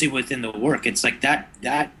 especially within the work. It's like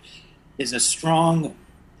that is a strong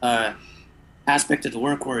aspect of the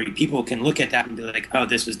work where people can look at that and be like, oh,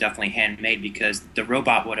 this was definitely handmade, because the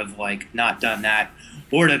robot would have like not done that,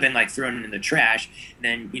 or would have been like thrown in the trash.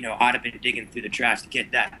 And then I'd have been digging through the trash to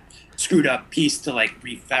get that screwed up piece to like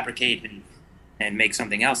refabricate and make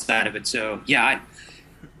something else out of it. So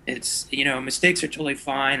it's mistakes are totally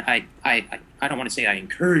fine. I don't want to say I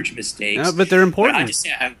encourage mistakes, no, but they're important. But I just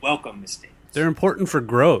say I welcome mistakes. They're important for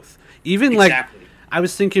growth. Even exactly. Like I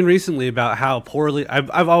was thinking recently about how poorly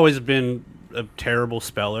I've always been a terrible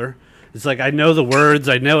speller. It's like I know the words,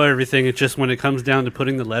 I know everything. It's just when it comes down to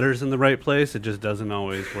putting the letters in the right place, it just doesn't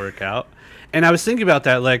always work out. And I was thinking about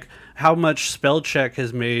that, like how much spell check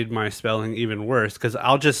has made my spelling even worse, because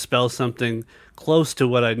I'll just spell something close to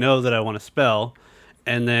what I know that I want to spell,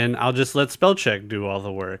 and then I'll just let spell check do all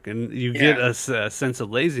the work, and you get a sense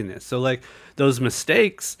of laziness. So like those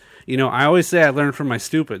mistakes, I always say I learned from my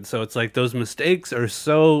stupid. So it's like those mistakes are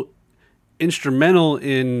so instrumental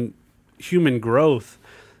in human growth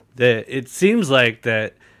that it seems like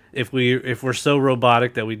that if we're so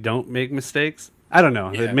robotic that we don't make mistakes. I don't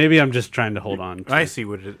know. Yeah. Maybe I'm just trying to hold on. I see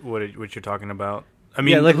what you're talking about. I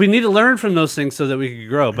mean, Yeah, like we need to learn from those things so that we can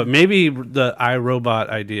grow. But maybe the iRobot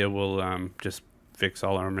idea will just fix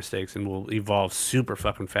all our mistakes and we'll evolve super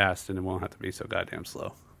fucking fast and it won't have to be so goddamn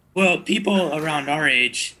slow. Well, people around our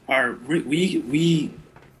age we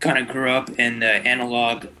kind of grew up in the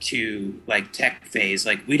analog to like tech phase.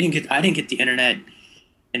 Like I didn't get the internet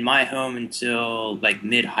in my home until like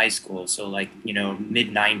mid high school, so like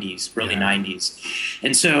mid 90s, early 90s,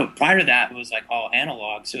 and so prior to that it was like all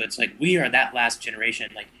analog. So it's like we are that last generation.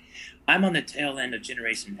 Like I'm on the tail end of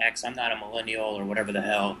Generation X. I'm not a millennial or whatever the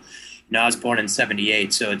hell. I was born in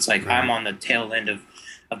 '78, so it's like I'm on the tail end of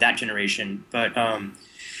that generation. But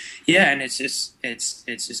yeah, and it's just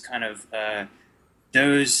kind of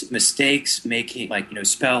those mistakes making like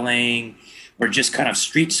spelling or just kind of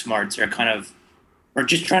street smarts are kind of. Or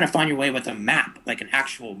just trying to find your way with a map, like an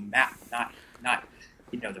actual map, not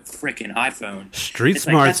the frickin' iPhone. Street It's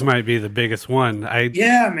smarts like, might be the biggest one.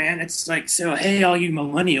 yeah, man. It's like, so hey, all you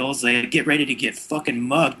millennials, like, get ready to get fucking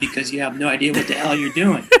mugged because you have no idea what the hell you're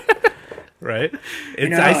doing. Right?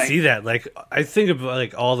 I see that. Like, I think of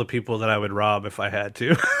like all the people that I would rob if I had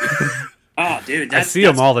to. Oh, dude, I see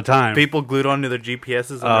them all the time. people glued onto their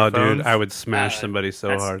GPSs on their phones. Dude, I would smash somebody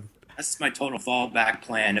so hard. That's my total fallback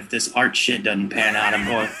plan. If this art shit doesn't pan out,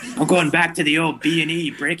 I'm going back to the old B&E,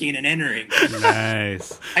 breaking and entering.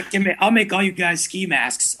 Nice. I'll make all you guys ski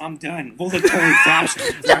masks. I'm done. We'll look totally fashion.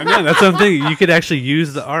 I know, that's what I'm thinking. You could actually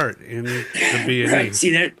use the art in the B&E. Right.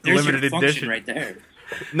 See, there's Limited your function edition. right there.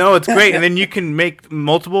 No, it's great, and then you can make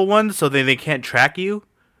multiple ones so they can't track you.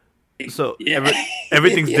 So Yeah.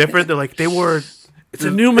 everything's different. They're like It's a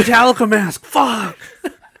new Metallica mask. Fuck.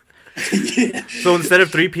 So instead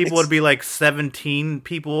of 3 people, it'd be like 17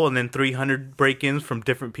 people, and then 300 break-ins from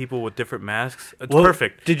different people with different masks. It's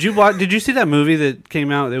perfect. Did you see that movie that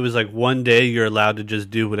came out? It was like one day you're allowed to just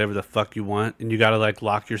do whatever the fuck you want, and you got to like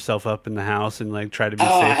lock yourself up in the house and like try to be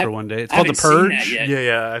safe for one day. It's called The Purge.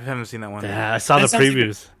 Yeah, I haven't seen that one. Yeah, I saw the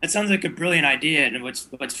previews. That sounds like a brilliant idea. And what's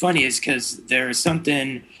funny is because there's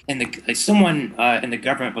something someone in the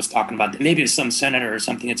government was talking about that. Maybe it's some senator or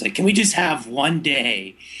something. It's like, can we just have one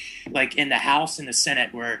day, like in the House and the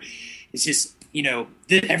Senate, where it's just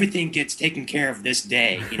everything gets taken care of this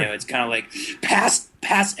day. It's kind of like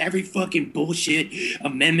pass every fucking bullshit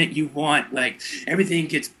amendment you want. Like everything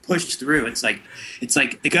gets pushed through. It's like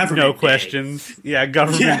the government. No day. questions. Yeah,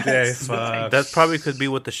 government day. Yes. Fuck. That probably could be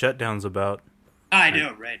what the shutdown's about. I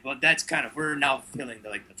know, right? Well, that's kind of we're now feeling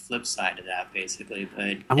the flip side of that, basically.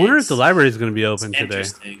 But I wonder if the library is going to be open today.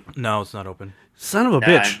 interesting. No, it's not open. Son of a Nah.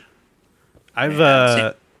 bitch.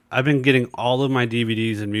 Yeah, I've been getting all of my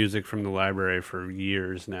DVDs and music from the library for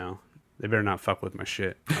years now. They better not fuck with my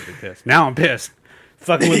shit. I'll be pissed. Now I'm pissed.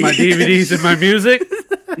 Fucking with my DVDs and my music.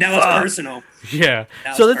 Now it's personal. Yeah.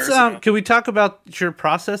 Now So it's let's personal. can we talk about your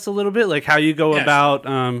process a little bit? Like how you go Yeah, about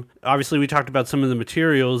obviously we talked about some of the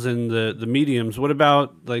materials and the mediums. What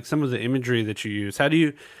about like some of the imagery that you use? How do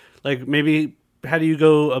you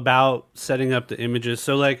go about setting up the images?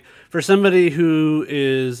 So like for somebody who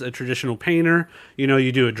is a traditional painter,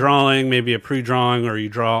 you do a drawing, maybe a pre-drawing, or you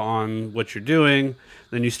draw on what you're doing,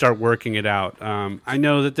 then you start working it out. I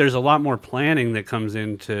know that there's a lot more planning that comes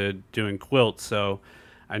into doing quilts, so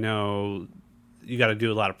I know you got to do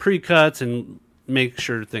a lot of pre-cuts and make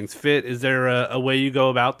sure things fit. Is there a way you go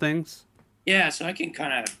about things? Yeah, so I can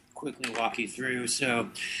kind of quickly walk you through. So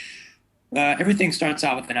everything starts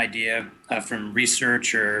out with an idea from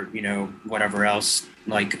research or whatever else,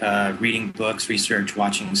 like reading books, research,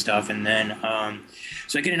 watching stuff, and then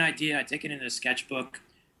so I get an idea. I take it into a sketchbook.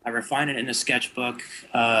 I refine it in the sketchbook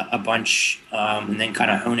a bunch, and then kind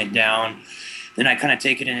of hone it down. Then I kind of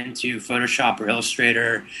take it into Photoshop or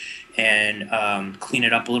Illustrator and clean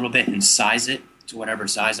it up a little bit and size it to whatever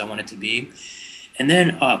size I want it to be. And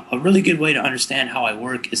then a really good way to understand how I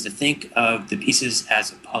work is to think of the pieces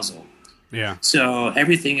as a puzzle. Yeah. So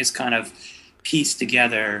everything is kind of pieced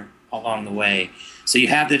together along the way. So you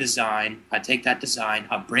have the design. I take that design,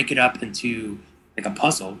 I'll break it up into like a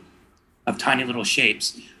puzzle of tiny little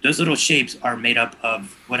shapes. Those little shapes are made up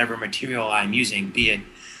of whatever material I'm using, be it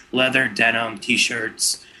leather, denim,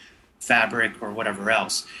 t-shirts, fabric, or whatever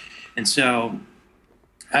else. And so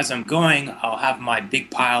as I'm going, I'll have my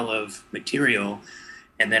big pile of material,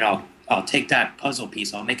 and then I'll take that puzzle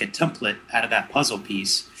piece. I'll make a template out of that puzzle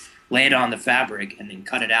piece, lay it on the fabric, and then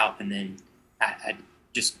cut it out, and then I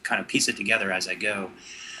just kind of piece it together as I go.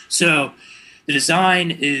 So the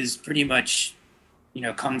design is pretty much,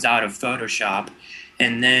 comes out of Photoshop,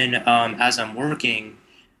 and then as I'm working,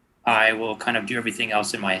 I will kind of do everything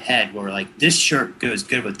else in my head where like this shirt goes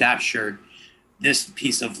good with that shirt. This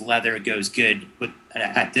piece of leather goes good with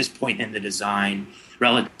at this point in the design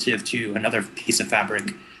relative to another piece of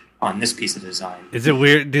fabric on this piece of design. Is it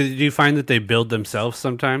weird? Do you find that they build themselves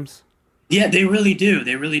sometimes? Yeah, they really do.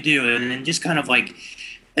 They really do. And then just kind of like,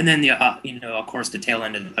 and then the of course the tail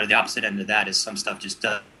end or the opposite end of that is some stuff just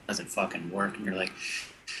doesn't fucking work, and you're like,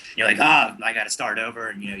 I got to start over,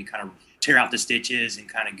 and you kind of tear out the stitches and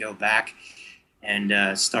kind of go back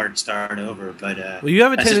and start over. But well, you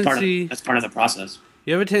have a tendency. That's part of the process.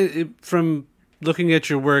 You have from looking at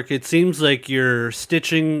your work, it seems like your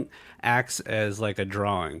stitching acts as like a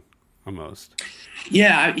drawing, almost.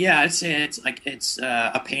 Yeah, I'd say it's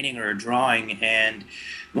a painting or a drawing. And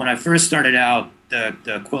when I first started out,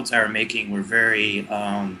 the quilts I were making were very,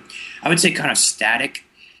 I would say, kind of static.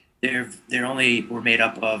 They're only were made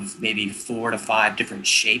up of maybe 4 to 5 different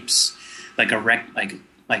shapes, like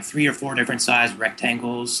like 3 or 4 different size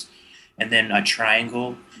rectangles, and then a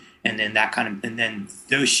triangle, and then and then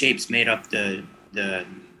those shapes made up the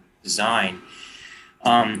design.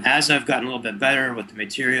 As I've gotten a little bit better with the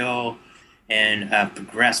material and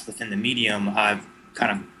progressed within the medium, I've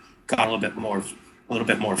kind of got a little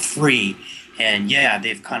bit more free, and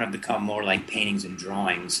they've kind of become more like paintings and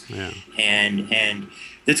drawings. Yeah. And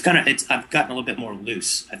I've gotten a little bit more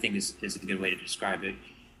loose, I think is a good way to describe it.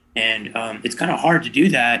 And it's kind of hard to do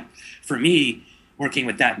that for me working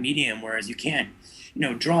with that medium, whereas you can't,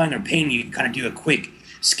 drawing or painting, you can kind of do a quick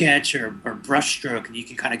sketch or brush stroke, and you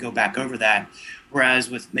can kind of go back over that. Whereas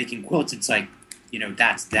with making quilts, it's like,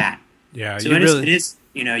 that's that. Yeah. So it is,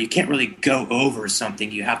 you can't really go over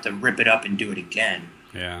something. You have to rip it up and do it again.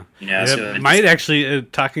 Yeah. So it might actually,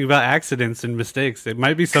 talking about accidents and mistakes, it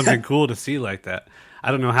might be something cool to see like that. I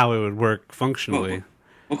don't know how it would work functionally.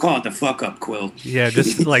 We'll call it the fuck up quilt. Yeah,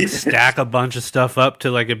 just like stack a bunch of stuff up to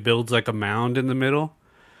like it builds like a mound in the middle.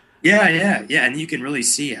 Yeah, and you can really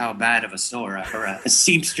see how bad of a sewer or a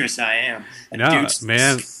seamstress I am. No,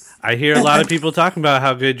 man, I hear a lot of people talking about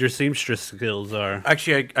how good your seamstress skills are.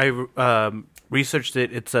 Actually, I researched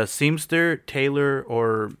it. It's a seamster, tailor,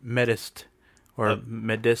 or medist. Or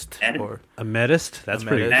medist. Or a medist? That's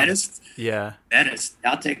pretty good. Medist? Yeah. Medist.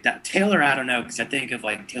 I'll take that. Tailor, I don't know, because I think of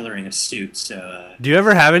like tailoring a suit. So. Do you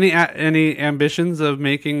ever have any ambitions of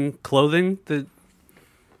making clothing?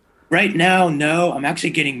 Right now, no. I'm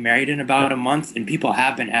actually getting married in about a month, and people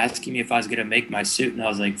have been asking me if I was going to make my suit, and I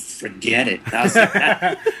was like, forget it. And I was like,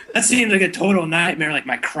 that seems like a total nightmare. Like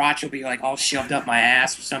my crotch will be like all shoved up my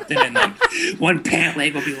ass or something, and like one pant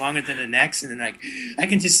leg will be longer than the next, and then like I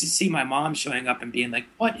can just see my mom showing up and being like,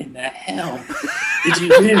 "What in the hell did you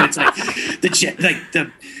do?" It's like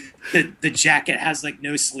the jacket has like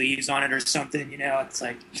no sleeves on it or something. It's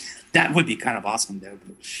like. That would be kind of awesome, though.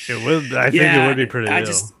 It would. I think it would be pretty.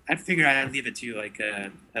 I figured I'd leave it to like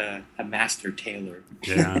a master tailor.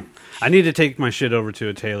 Yeah, I need to take my shit over to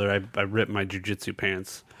a tailor. I ripped my jujitsu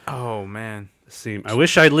pants. Oh man, I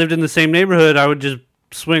wish I lived in the same neighborhood. I would just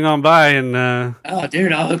swing on by and. Oh,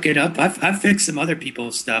 dude, I'll hook it up. I've fixed some other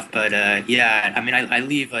people's stuff, but yeah, I mean, I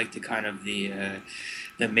leave like the kind of the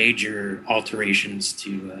major alterations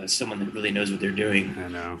to someone that really knows what they're doing. I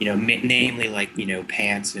know. Namely like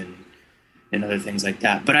pants and other things like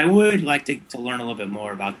that. But I would like to learn a little bit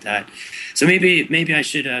more about that. So maybe I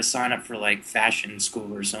should sign up for like fashion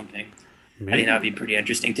school or something. Maybe. I think that would be pretty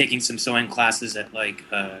interesting. Taking some sewing classes at like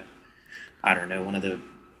I don't know, one of the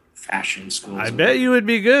fashion schools. I bet you would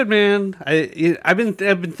be good, man. I've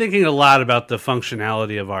been thinking a lot about the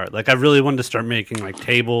functionality of art. Like I really wanted to start making like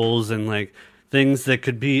tables and like things that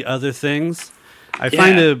could be other things. I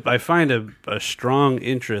find a strong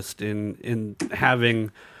interest in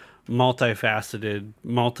having multifaceted,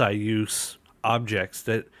 multi-use objects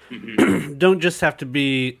that don't just have to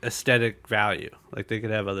be aesthetic value. Like they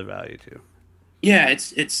could have other value too. Yeah,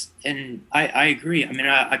 it's and I agree. I mean,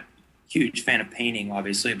 I'm a huge fan of painting,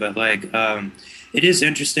 obviously, but like it is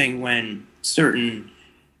interesting when certain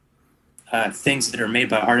things that are made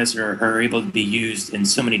by artists are able to be used in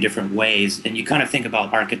so many different ways. And you kind of think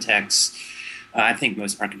about architects. I think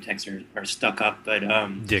most architects are stuck up, but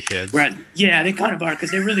dickheads. Yeah, they kind of are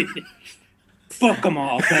because they really fuck them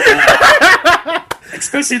all. But,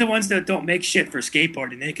 especially the ones that don't make shit for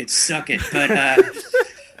skateboarding, they could suck it. But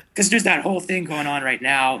because there's that whole thing going on right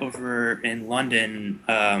now over in London,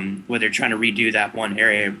 where they're trying to redo that one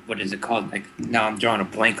area. What is it called? Like now I'm drawing a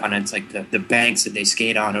blank on it. It's like the banks that they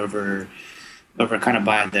skate on over kind of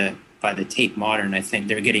by the Tate Modern. I think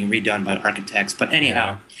they're getting redone by architects. But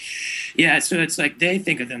anyhow. Yeah, so it's like they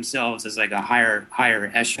think of themselves as like a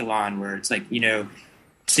higher echelon where it's like,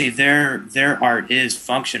 see, their art is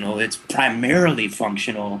functional. It's primarily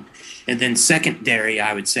functional, and then secondary,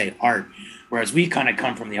 I would say, art. Whereas we kind of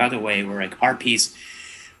come from the other way, where like our piece,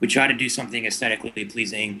 we try to do something aesthetically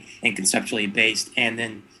pleasing and conceptually based, and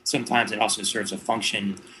then sometimes it also serves a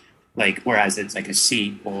function, like whereas it's like a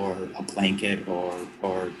seat or a blanket or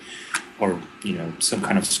some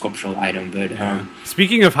kind of sculptural item. But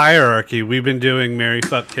Speaking of hierarchy, we've been doing Marry,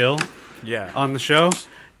 Fuck, Kill Yeah. on the show.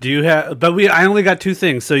 Do you have? But I only got two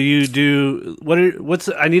things. So you do what's?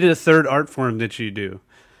 I needed a third art form that you do.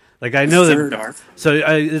 Like I know third that. art. So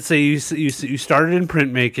let's say you started in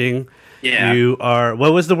printmaking. Yeah. You are,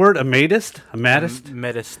 what was the word? A matist? A matist?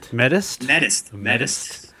 Medist. Medist?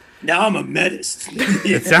 Medist. Now I'm a medist.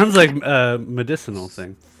 It sounds like a medicinal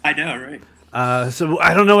thing. I know, right? So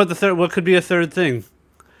I don't know what could be a third thing.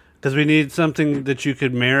 Because we need something that you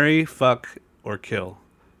could marry, fuck, or kill.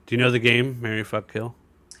 Do you know the game, Marry, Fuck, Kill?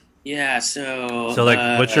 Yeah, so... So,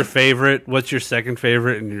 like, what's your favorite? What's your second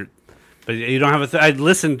favorite? But you don't have I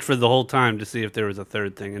listened for the whole time to see if there was a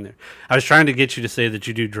third thing in there. I was trying to get you to say that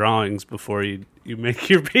you do drawings before you make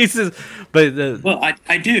your pieces, but well,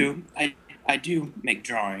 I do. I do make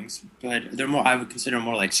drawings, but they're more. I would consider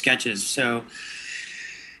more like sketches. So,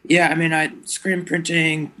 yeah, I mean, screen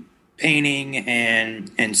printing, painting,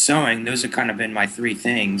 and sewing. Those have kind of been my three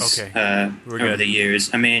things over the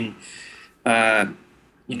years. I mean, I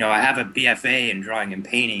have a BFA in drawing and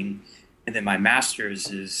painting, and then my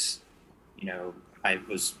master's is. I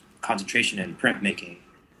was concentration in printmaking.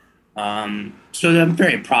 So I'm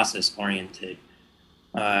very process oriented.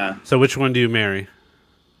 So which one do you marry?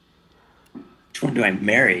 Which one do I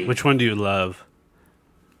marry? Which one do you love?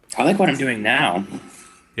 I like what I'm doing now.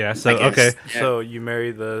 Yeah, so, okay. Yeah. So you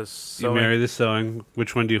marry the sewing. You marry the sewing.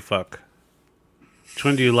 Which one do you fuck? Which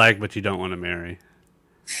one do you like but you don't want to marry?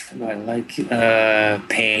 I like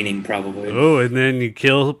painting, probably. Oh, and then you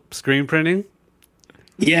kill screen printing?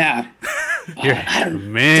 Yeah.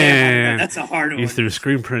 Man, that's a hard one. You threw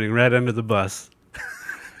screen printing right under the bus.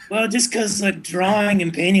 Well, just because drawing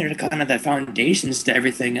and painting are kind of the foundations to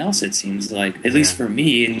everything else. It seems like, at least for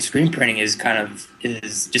me, and screen printing is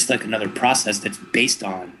just like another process that's based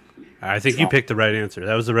on. I think you picked the right answer.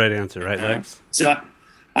 That was the right answer, right, Lex? So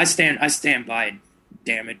I stand by it.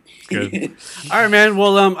 Damn it. Good. All right, man.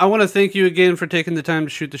 Well, I want to thank you again for taking the time to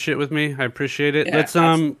shoot the shit with me. I appreciate it.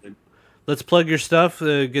 Yeah, Let's plug your stuff.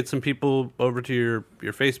 Get some people over to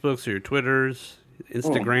your Facebooks or your Twitters,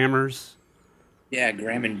 Instagrammers. Yeah,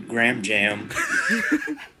 Graham Jam.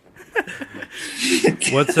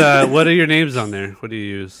 What are your names on there? What do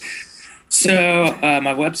you use? So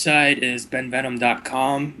my website is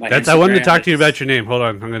benvenom.com. I wanted to talk to you about your name. Hold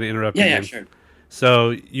on, I'm going to interrupt you. Yeah, sure.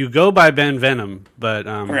 So you go by Ben Venom, but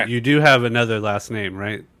Correct. you do have another last name,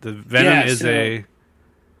 right? The Venom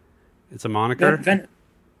it's a moniker.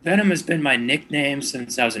 Venom has been my nickname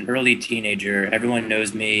since I was an early teenager. Everyone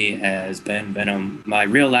knows me as Ben Venom. My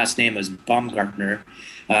real last name is Baumgartner.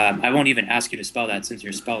 I won't even ask you to spell that since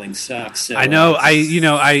your spelling sucks. So, I know.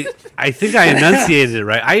 I think I enunciated it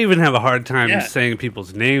right. I even have a hard time saying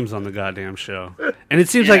people's names on the goddamn show. And it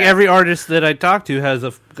seems like every artist that I talk to has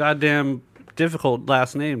a goddamn difficult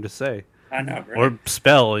last name to say. I know, right? Or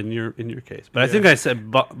spell in your case. But I think I said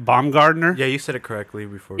Baumgartner. Yeah, you said it correctly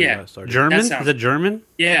before we started. German? Is it German?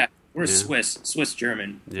 Yeah, we're Swiss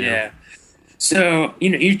German. Yeah. So,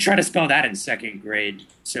 you try to spell that in second grade.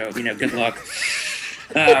 So, good luck.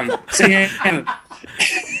 So, yeah,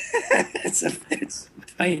 it's a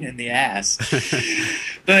pain in the ass.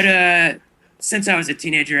 But since I was a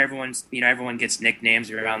teenager, everyone gets nicknames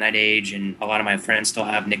around that age, and a lot of my friends still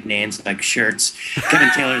have nicknames like shirts. Kevin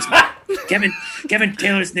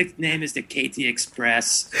Taylor's nickname is the KT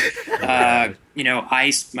Express.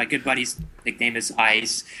 Ice. My good buddy's nickname is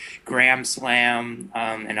Ice. Graham Slam,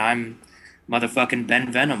 and I'm motherfucking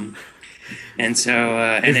Ben Venom. And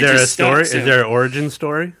so, is there a story? Is there an origin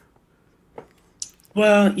story?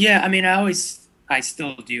 Well, yeah. I mean, I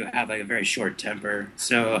still do have a very short temper,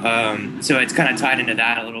 so it's kind of tied into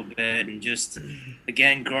that a little bit, and just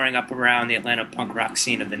again growing up around the Atlanta punk rock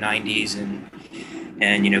scene of the '90s, and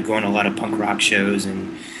going to a lot of punk rock shows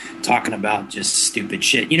and talking about just stupid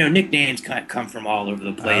shit. Nicknames kind of come from all over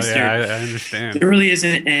the place. Oh, yeah, I understand. There really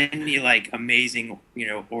isn't any amazing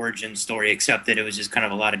origin story, except that it was just kind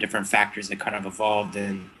of a lot of different factors that kind of evolved,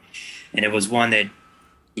 and it was one that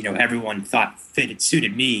everyone thought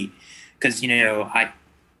suited me. Because, I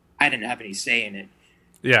didn't have any say in it.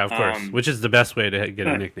 Yeah, of course. Which is the best way to get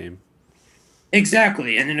a nickname.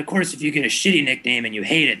 Exactly. And then, of course, if you get a shitty nickname and you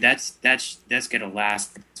hate it, that's going to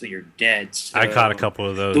last until you're dead. So I caught a couple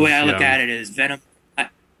of those. The way I look at it is Venom.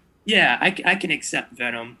 I can accept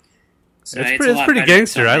Venom. So It's a lot pretty better than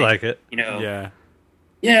gangster. I something, like it. You know. Yeah.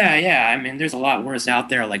 Yeah. I mean, there's a lot worse out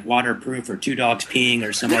there, like waterproof or two dogs peeing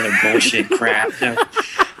or some other bullshit crap. So,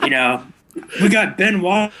 you know, we got Ben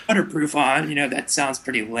Waterproof on. You know, that sounds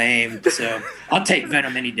pretty lame. So I'll take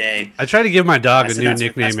Venom any day. I try to give my dog a So new that's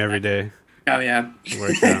nickname every day. Oh yeah.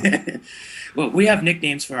 Works out. Well, we have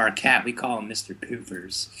nicknames for our cat. We call him Mr.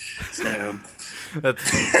 Poofers. So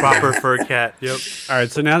That's proper for a cat. Yep. All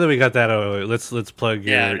right, so now that we got that out of the way, let's plug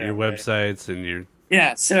Yeah, your right. websites and your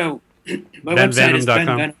yeah. So my website is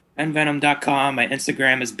benvenom.com. benvenom.com. My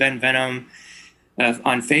Instagram is benvenom.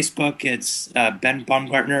 On Facebook, it's Ben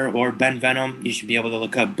Baumgartner or Ben Venom. You should be able to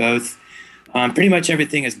look up both. Pretty much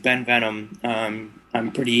everything is Ben Venom.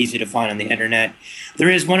 I'm pretty easy to find on the internet.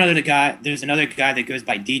 There's another guy that goes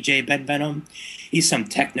by DJ Ben Venom. He's some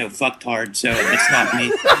techno fucktard, so it's not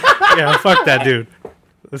me. Yeah, fuck that dude.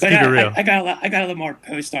 Let's But keep it real. I got a little more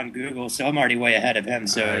posts on Google, so I'm already way ahead of him.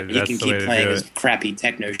 So he that's can the way keep to playing do his it. crappy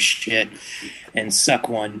techno shit and suck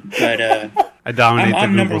one. But I dominate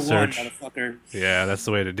I'm the number Google one, search. motherfucker. Yeah, that's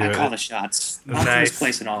the way to do I call it. the shots. I'm Nice. first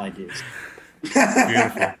place in all I do.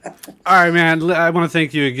 Beautiful. All right, man. I want to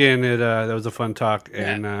thank you again. That was a fun talk.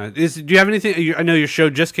 And do you have anything? I know your show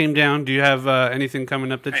just came down. Do you have anything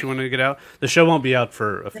coming up that you want to get out? The show won't be out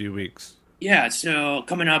for a few weeks. Yeah, so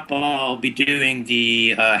coming up, I'll be doing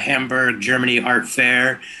the Hamburg, Germany Art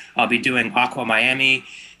Fair. I'll be doing Aqua Miami,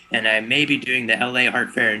 and I may be doing the LA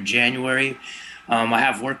Art Fair in January. I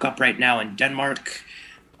have work up right now in Denmark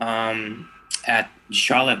at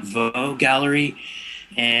Charlotte Vaux Gallery,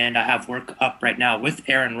 and I have work up right now with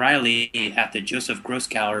Aaron Riley at the Joseph Gross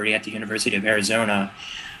Gallery at the University of Arizona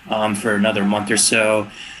for another month or so.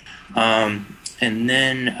 And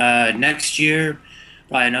then next year,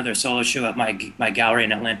 probably another solo show at my gallery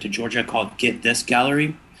in Atlanta, Georgia called Get This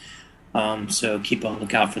Gallery. So keep a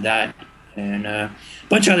lookout for that. And a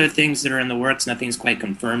bunch of other things that are in the works. Nothing's quite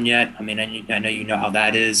confirmed yet. I mean, I know you know how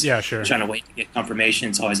that is. Yeah, sure. Trying to wait to get confirmation.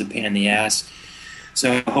 It's always a pain in the ass.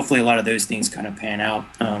 So hopefully a lot of those things kind of pan out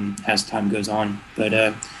as time goes on. But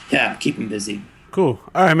yeah, keep them busy. Cool.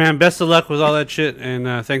 All right, man. Best of luck with all that shit.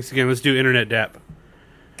 And thanks again. Let's do Internet Dap.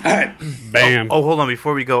 All right. Bam. Oh, hold on.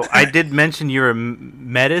 Before we go, I did mention you're a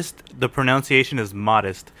medist. The pronunciation is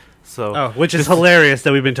modest. So, Oh, which is hilarious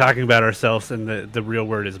that we've been talking about ourselves, and the real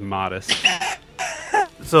word is modest.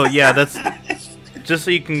 so yeah, that's just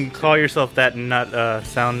so you can call yourself that and not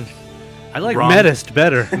sound I like Wrong. medist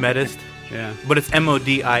better. medist. Yeah. But it's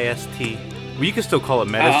MODIST. Well, you can still call it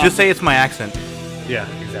medist. Oh. Just say it's my accent. Yeah,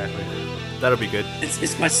 exactly. That'll be good.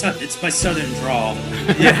 It's my southern drawl. All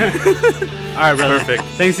right, brother. Perfect.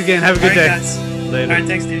 Thanks again. Have a All good right, day. guys. Later. All right,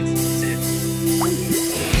 thanks, dudes.